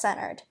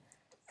self-centered.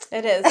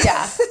 It is,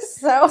 yeah.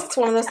 So it's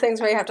one of those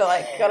things where you have to,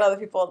 like, go to other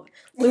people.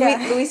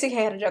 Louis C.K.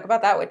 had a joke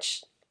about that,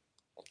 which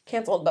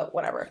canceled, but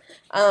whatever.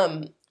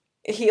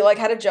 He, like,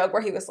 had a joke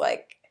where he was,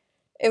 like,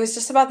 it was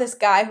just about this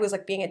guy who was,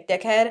 like, being a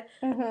dickhead.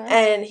 Mm-hmm.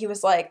 And he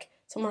was, like,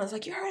 someone was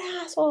like, you're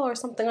an asshole or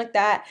something like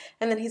that.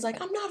 And then he's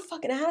like, I'm not a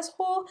fucking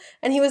asshole.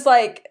 And he was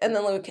like, and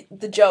then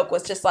the joke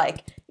was just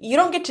like, you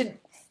don't get to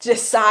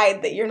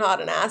decide that you're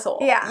not an asshole.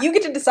 Yeah. You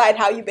get to decide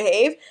how you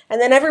behave, and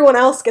then everyone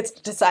else gets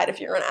to decide if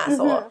you're an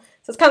asshole. Mm-hmm.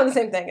 So it's kind of the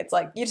same thing. It's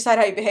like, you decide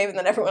how you behave, and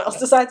then everyone else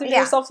decides if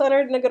you're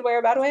self-centered in a good way or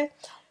a bad way.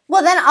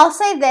 Well, then I'll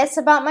say this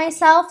about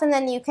myself, and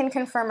then you can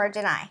confirm or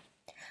deny.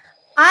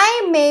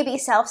 I may be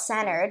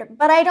self-centered,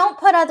 but I don't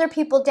put other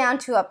people down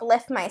to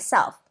uplift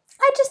myself.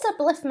 I just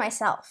uplift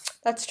myself.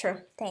 That's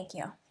true. Thank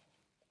you.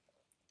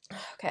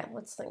 Okay,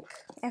 let's think.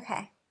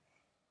 Okay.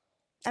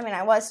 I mean,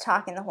 I was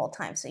talking the whole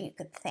time so you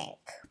could think,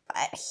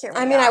 but here we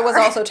are. I was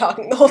also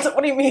talking the whole time.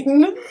 What do you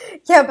mean?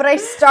 Yeah, but I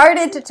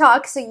started to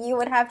talk so you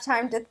would have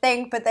time to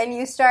think, but then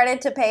you started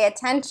to pay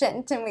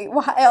attention to me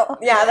while...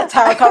 Yeah, that's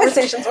how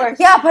conversations work.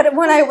 Yeah, but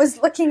when I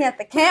was looking at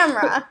the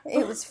camera,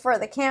 it was for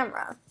the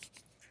camera.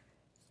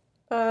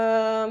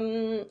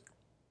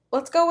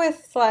 Let's go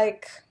with,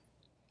 like...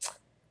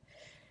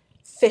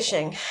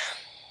 fishing.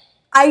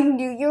 I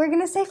knew you were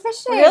going to say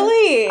fishing.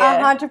 Really?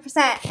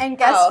 100%. And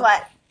guess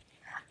what?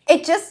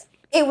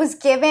 It was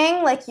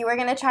giving, like you were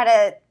going to try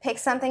to pick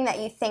something that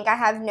you think I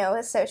have no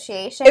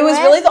association with. It was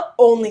really the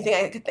only thing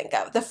I could think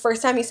of. The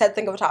first time you said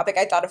think of a topic,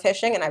 I thought of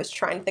fishing, and I was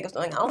trying to think of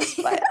something else,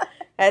 but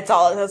that's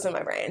all that was in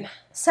my brain.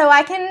 So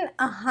I can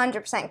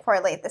 100%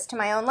 correlate this to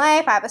my own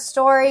life. I have a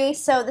story.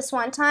 So this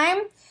one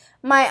time,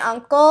 my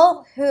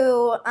uncle,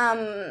 who...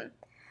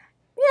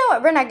 you know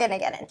what, we're not going to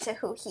get into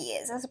who he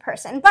is as a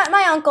person. But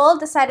my uncle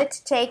decided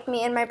to take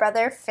me and my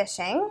brother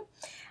fishing.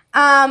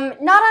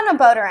 Not on a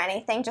boat or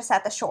anything, just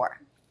at the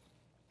shore.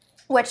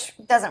 Which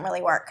doesn't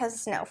really work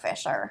because no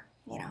fish are,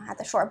 at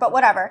the shore, but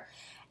whatever.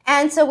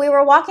 And so we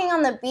were walking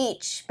on the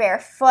beach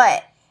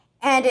barefoot,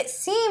 and it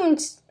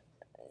seemed,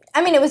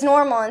 it was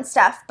normal and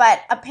stuff,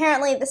 but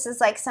apparently this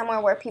is like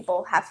somewhere where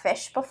people have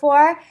fished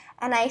before,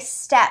 and I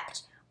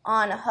stepped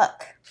on a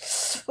hook.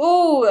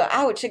 Ooh,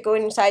 ouch, it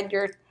going inside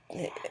your...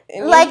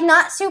 Like,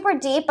 not super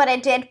deep, but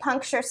it did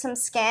puncture some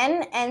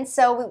skin, and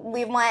so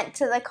we went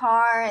to the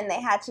car, and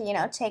they had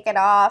to, take it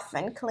off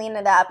and clean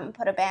it up and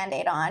put a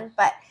Band-Aid on,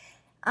 but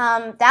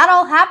that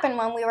all happened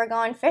when we were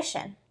going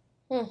fishing.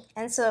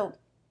 And so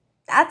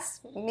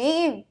that's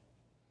me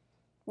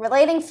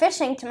relating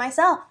fishing to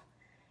myself,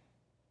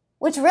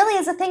 which really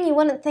is a thing you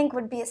wouldn't think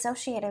would be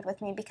associated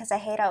with me because I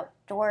hate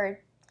outdoor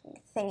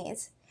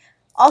thingies.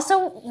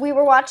 Also, we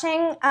were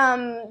watching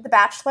The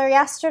Bachelor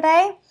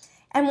yesterday,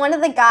 and one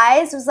of the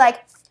guys was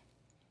like,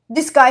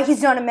 this guy,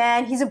 he's not a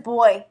man, he's a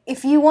boy.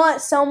 If you want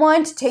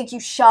someone to take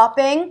you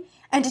shopping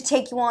and to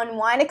take you on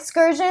wine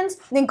excursions,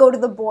 then go to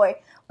the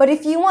boy. But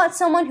if you want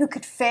someone who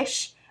could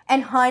fish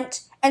and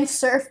hunt and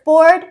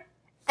surfboard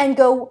and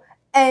go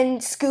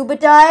and scuba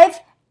dive,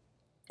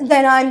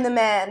 then I'm the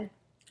man.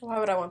 Why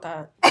would I want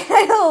that? And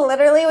I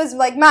literally was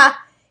like, Ma,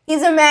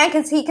 he's a man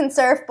because he can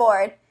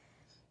surfboard.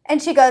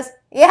 And she goes,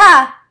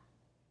 yeah.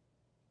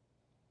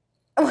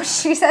 Well,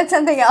 she said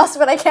something else,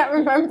 but I can't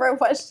remember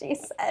what she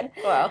said.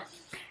 Well.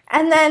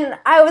 And then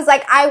I was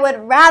like, I would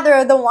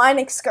rather the wine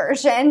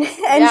excursion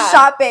and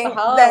shopping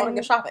than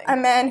a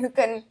man who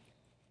can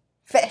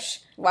fish.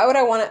 Why would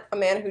I want a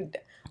man who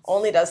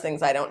only does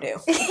things I don't do?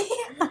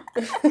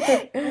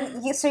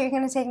 So you're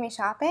going to take me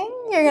shopping?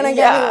 You're going to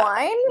get me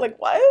wine? Like,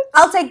 what?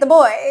 I'll take the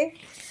boy.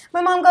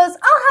 My mom goes,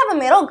 I'll have a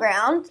middle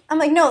ground. I'm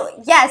like, no,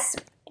 yes.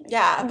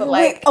 Yeah, but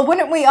like...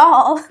 wouldn't we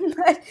all?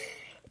 But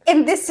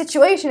in this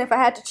situation, if I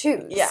had to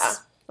choose. Yeah,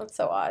 that's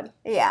so odd.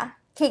 Yeah.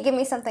 Okay, give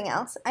me something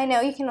else. I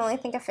know you can only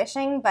think of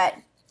fishing, but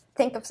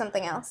think of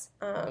something else.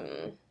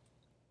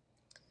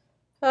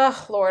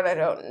 Oh, Lord, I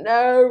don't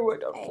know. I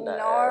don't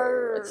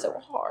know. It's so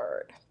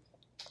hard.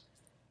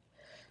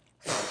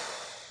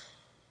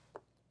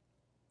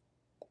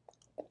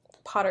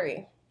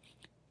 Pottery.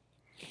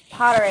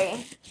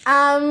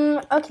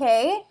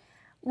 Okay.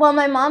 Well,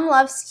 my mom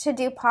loves to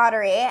do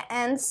pottery,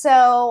 and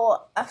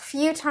so a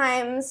few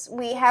times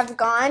we have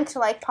gone to,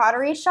 like,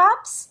 pottery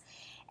shops,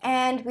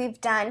 and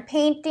we've done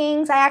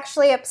paintings. I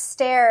actually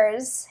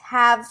upstairs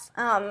have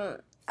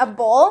a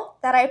bowl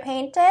that I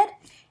painted,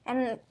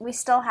 and we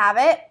still have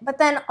it. But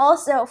then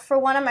also for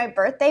one of my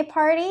birthday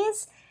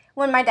parties,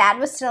 when my dad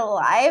was still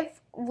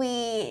alive,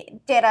 we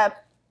did a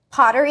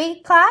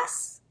pottery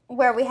class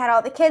where we had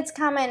all the kids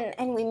come in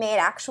and we made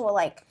actual,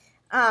 like,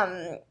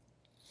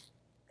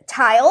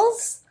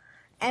 tiles,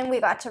 and we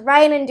got to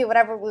write and do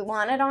whatever we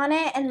wanted on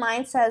it, and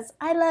mine says,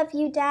 I love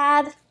you,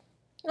 Dad.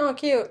 Oh,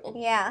 cute.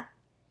 Yeah.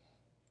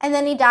 And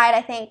then he died,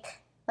 I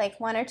think, like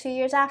 1 or 2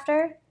 years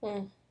after.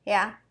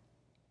 Yeah.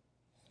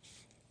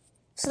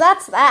 So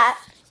that's that.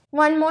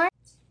 One more?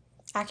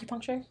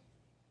 Acupuncture?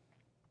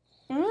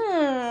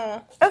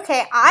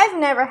 Okay, I've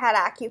never had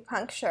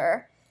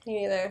acupuncture.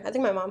 Me neither. I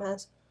think my mom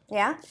has.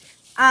 Yeah?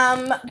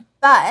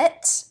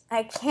 But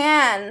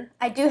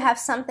I do have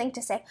something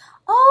to say.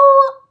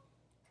 Oh,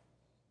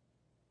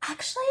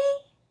 actually,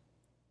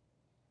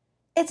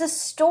 it's a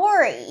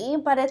story,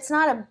 but it's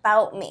not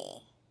about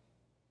me.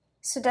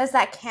 So does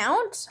that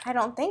count? I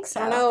don't think so.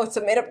 I don't know. It's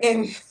a made-up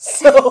game,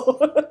 so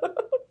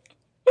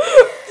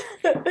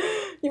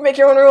you make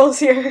your own rules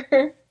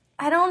here.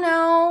 I don't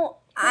know.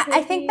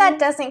 I think that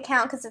doesn't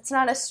count because it's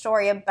not a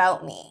story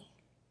about me.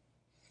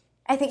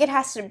 I think it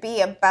has to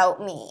be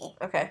about me.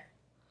 Okay.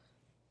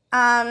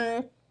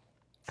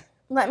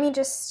 Let me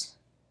just...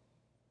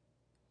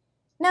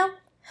 No.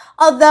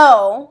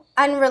 Although,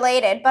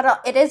 unrelated,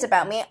 but it is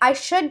about me, I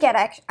should get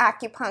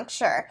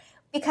acupuncture.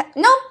 Because...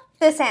 No,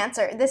 this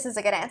is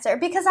a good answer.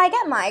 Because I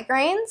get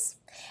migraines,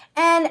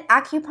 and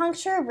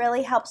acupuncture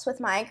really helps with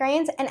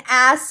migraines. And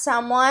as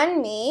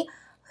someone, me,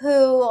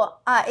 who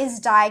is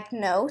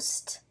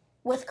diagnosed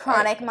with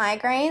chronic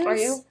migraines... Are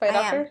you? By a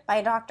doctor? I am. By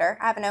a doctor.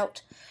 I have a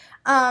note.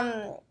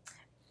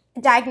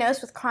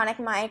 Diagnosed with chronic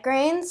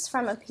migraines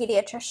from a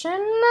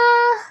pediatrician.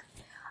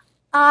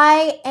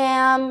 I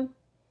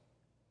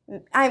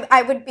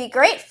would be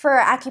great for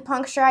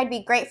acupuncture. I'd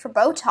be great for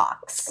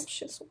Botox.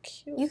 She's so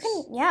cute.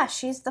 Yeah,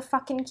 she's the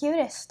fucking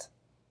cutest.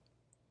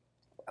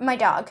 My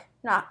dog,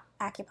 not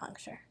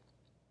acupuncture.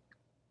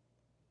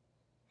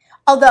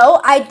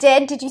 Although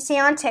did you see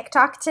on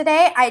TikTok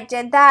today, I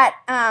did that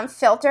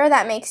filter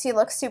that makes you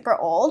look super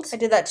old. I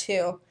did that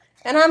too.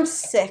 And I'm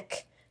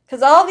sick.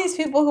 Because all these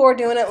people who are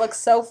doing it look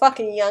so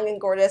fucking young and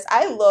gorgeous.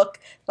 I look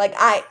like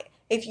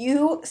if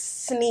you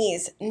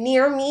sneeze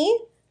near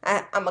me,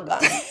 I'm a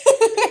gun.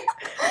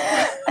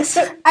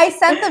 I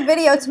sent the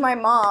video to my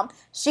mom.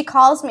 She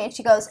calls me and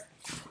she goes,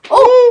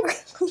 oh,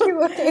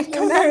 you okay?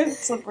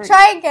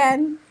 Try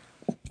again.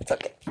 It's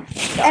okay.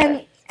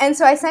 And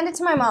so I sent it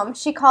to my mom.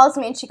 She calls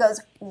me and she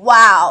goes,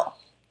 wow.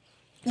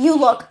 you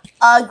look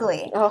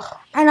ugly. Ugh.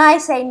 And I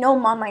say, no,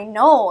 Mom, I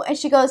know. And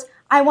she goes,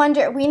 I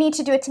wonder, we need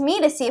to do it to me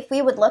to see if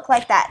we would look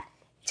like that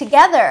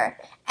together.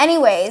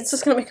 Anyways. It's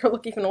just going to make her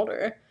look even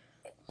older.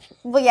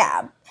 Well,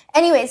 yeah.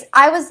 Anyways,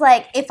 I was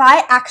like, if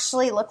I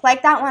actually look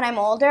like that when I'm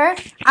older,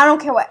 I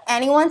don't care what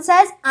anyone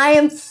says, I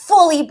am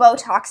fully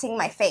Botoxing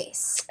my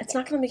face. It's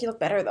not going to make you look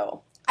better,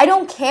 though. I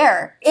don't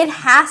care. It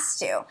has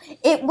to.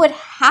 It would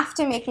have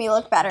to make me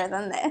look better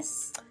than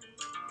this.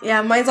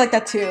 Yeah, mine's like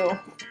that, too.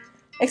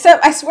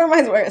 Except, I swear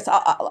mine's worse.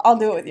 I'll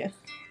do it with you.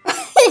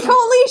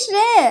 Holy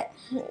shit.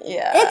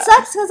 Yeah. It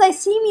sucks because I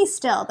see me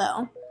still,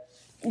 though.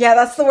 Yeah,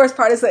 that's the worst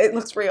part is that it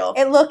looks real.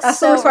 It looks that's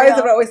so the worst part real.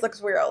 is that it always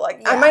looks real. Like,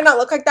 Yeah. I might not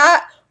look like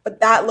that, but it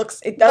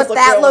does look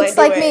that real looks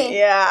when I like do it. me.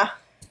 Yeah.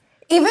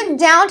 Even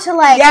down to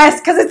like... Yes,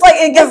 because it's like,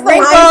 it gets the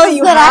lines that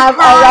you have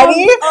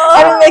already,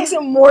 and it makes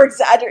it more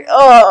exaggerated.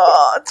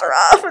 Oh, it's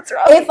rough. It's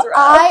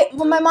rough.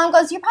 Well, my mom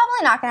goes, you're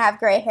probably not going to have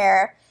gray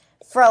hair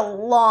for a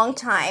long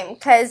time,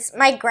 because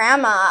my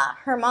grandma,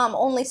 her mom,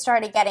 only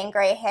started getting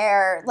gray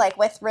hair, like,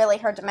 with really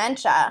her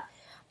dementia.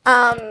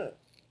 And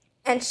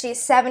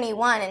she's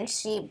 71, and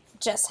she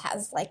just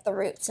has, like, the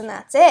roots, and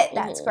that's it.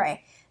 That's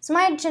gray. So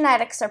my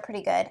genetics are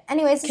pretty good.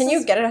 Anyways, Can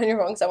you get it on your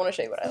phone? Because I want to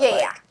show you what I look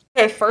like. Yeah.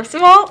 Okay, first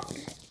of all,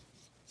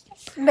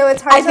 no,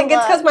 it's hard I think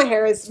it's because my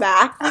hair is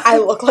back. I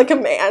look like a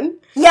man.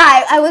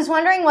 Yeah, I was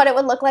wondering what it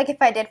would look like if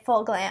I did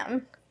full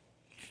glam.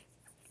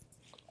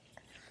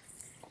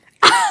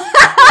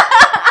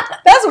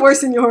 That's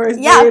worse than yours,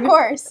 dude. Yeah, of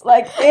course.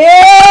 Like, ew,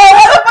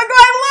 why the fuck do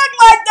I look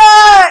like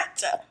that?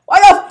 Why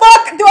the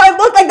fuck do I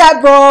look like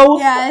that, bro?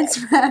 Yeah, it's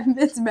bad.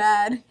 It's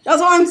bad.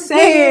 That's what I'm We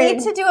saying.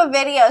 need to do a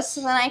video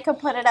so then I could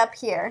put it up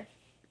here.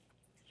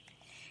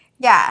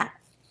 Yeah.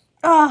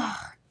 Oh,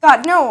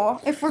 God, no.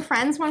 If we're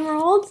friends when we're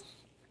old?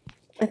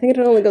 I think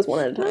it only goes one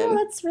at a time. Oh,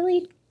 that's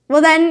really...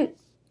 Well, then...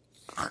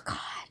 Oh, God.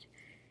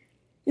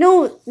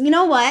 No, you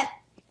know what?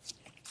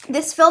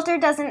 This filter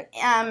doesn't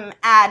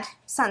add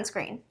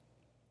sunscreen.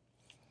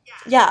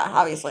 Yeah,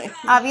 obviously.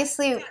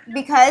 Obviously,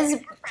 because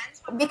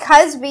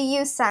we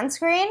use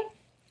sunscreen,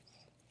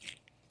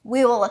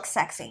 we will look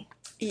sexy.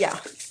 Yeah.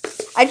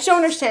 I just don't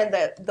understand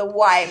the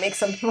why it makes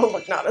some people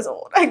look not as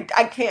old. I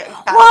can't.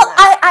 Well,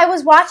 I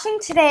was watching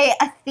today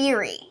a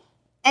theory,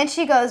 and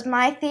she goes,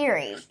 my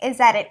theory is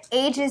that it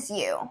ages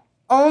you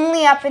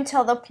only up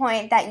until the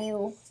point that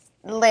you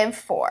live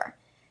for.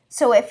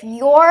 So if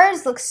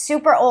yours looks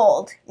super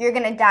old, you're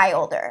going to die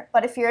older.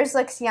 But if yours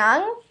looks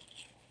young,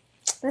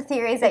 the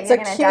theory is that you're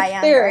going to die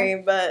younger.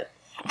 Theory, but...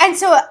 And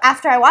so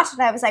after I watched it,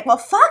 I was like, well,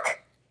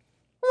 fuck.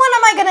 When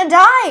am I going to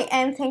die?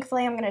 And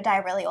thankfully, I'm going to die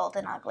really old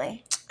and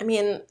ugly. I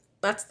mean,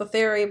 that's the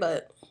theory,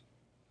 but...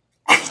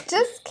 I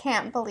just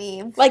can't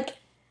believe. Like,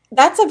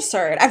 that's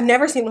absurd. I've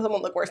never seen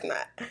someone look worse than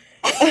that.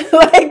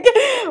 Like,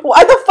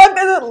 why the fuck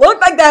does it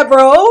look like that,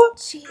 bro?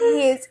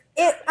 Jeez.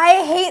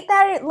 I hate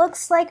that it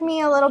looks like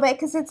me a little bit,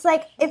 because it's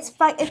like, it's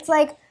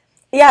like...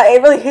 Yeah,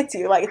 it really hits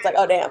you. Like, it's like,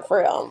 oh, damn, for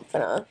real,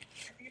 I'm finna...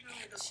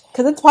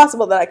 Because it's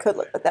possible that I could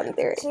look like that in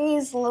theory.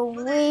 Jeez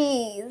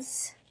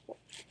Louise.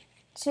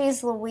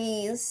 Jeez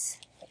Louise.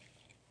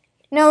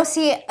 No,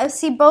 see,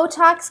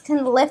 Botox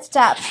can lift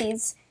up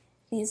these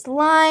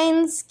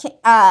lines.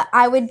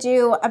 I would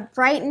do a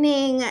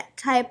brightening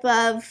type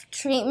of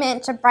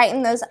treatment to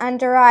brighten those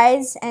under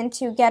eyes and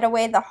to get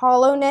away the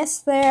hollowness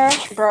there.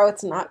 Bro,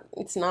 it's not.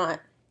 It's not.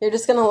 You're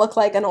just going to look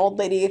like an old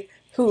lady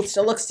who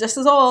still looks just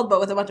as old, but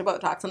with a bunch of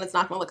Botox, and it's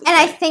not going to look as good. And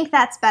I think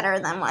that's better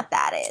than what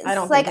that is. I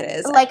don't think it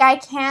is. Like, I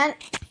can't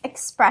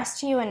express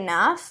to you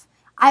enough.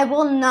 I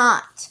will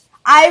not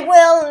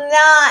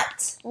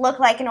look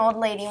like an old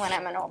lady when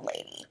I'm an old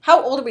lady.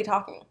 How old are we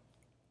talking?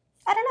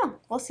 I don't know.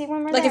 We'll see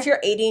when we're Like, there. if you're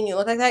 80 and you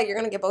look like that, you're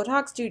going to get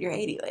Botox? Dude, you're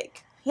 80.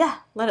 Like, yeah.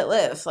 let it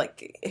live.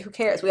 Like, who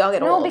cares? We all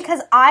get old. No,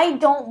 because I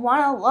don't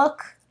want to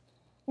look...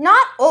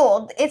 Not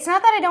old. It's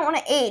not that I don't want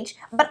to age,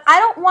 but I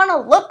don't want to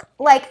look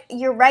like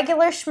your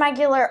regular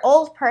schmegular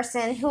old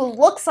person who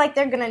looks like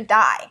they're going to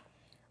die.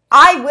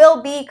 I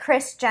will be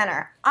Kris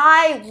Jenner.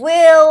 I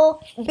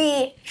will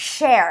be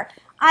Cher.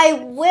 I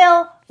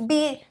will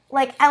be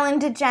like Ellen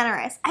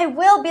DeGeneres. I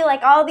will be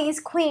like all these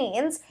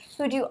queens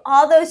who do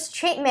all those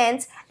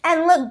treatments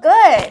and look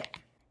good.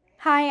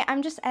 Hi,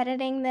 I'm just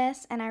editing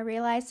this, and I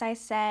realized I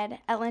said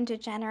Ellen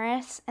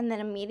DeGeneres and then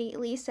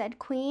immediately said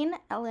queen.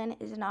 Ellen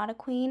is not a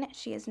queen.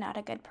 She is not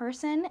a good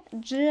person.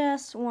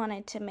 Just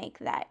wanted to make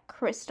that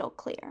crystal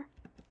clear.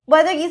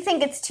 Whether you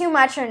think it's too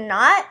much or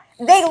not,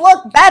 they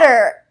look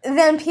better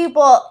than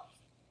people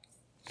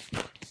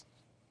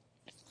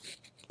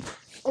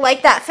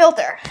like that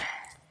filter.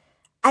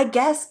 I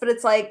guess, but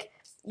it's like,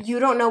 you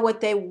don't know what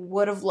they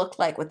would have looked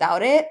like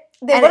without it.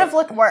 They would have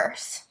looked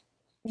worse.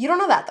 You don't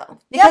know that, though.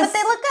 Yeah, but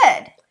they look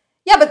good.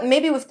 Yeah, but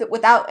maybe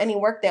without any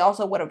work, they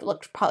also would have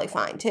looked probably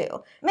fine, too.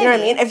 Maybe. You know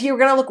what I mean? If they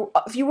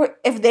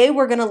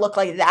were gonna look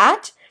like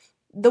that,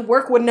 the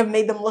work wouldn't have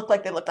made them look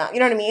like they look now. You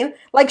know what I mean?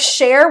 Like,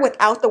 Cher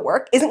without the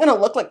work isn't gonna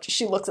look like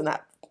she looks in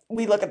that.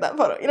 We look at that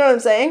photo. You know what I'm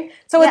saying?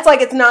 So it's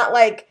like, it's not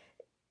like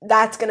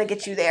that's gonna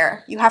get you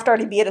there. You have to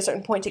already be at a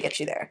certain point to get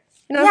you there.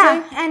 You know what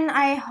I'm saying?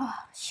 And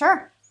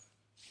sure.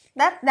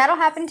 That'll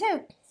happen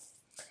too.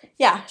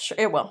 Yeah, sure,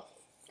 it will.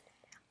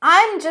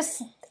 I'm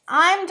just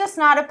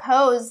not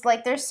opposed.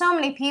 Like, there's so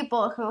many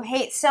people who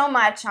hate so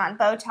much on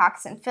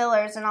Botox and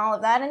fillers and all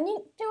of that, and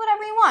you do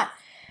whatever you want.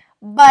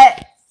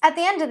 But at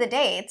the end of the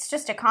day, it's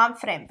just a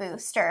confident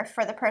booster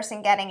for the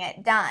person getting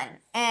it done.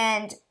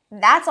 And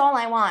that's all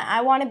I want.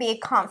 I want to be a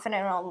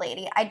confident old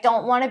lady. I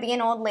don't want to be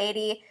an old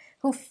lady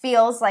who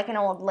feels like an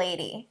old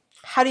lady.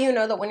 How do you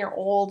know that when you're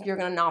old, you're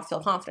going to not feel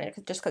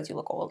confident just because you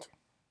look old?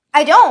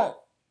 I don't.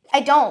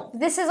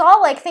 This is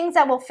all like things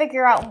that we'll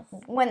figure out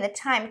when the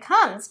time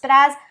comes. But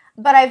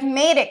I've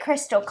made it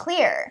crystal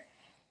clear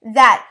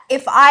that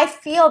if I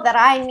feel that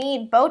I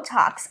need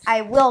Botox,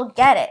 I will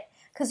get it.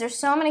 Because there's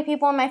so many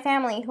people in my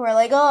family who are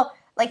like, oh,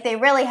 like they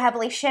really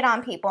heavily shit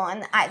on people.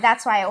 And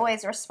that's why I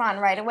always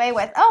respond right away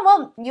with, oh,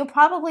 well, you'll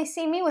probably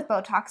see me with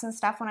Botox and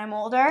stuff when I'm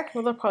older.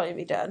 Well, they'll probably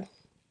be dead.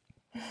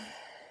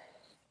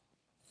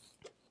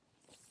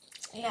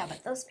 Yeah,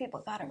 but those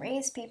people gotta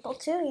raise people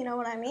too, you know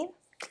what I mean?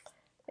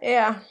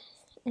 Yeah.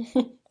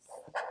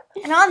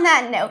 And on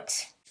that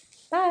note,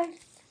 Bye.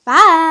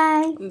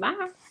 bye.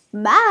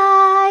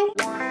 Bye.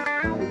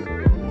 Bye.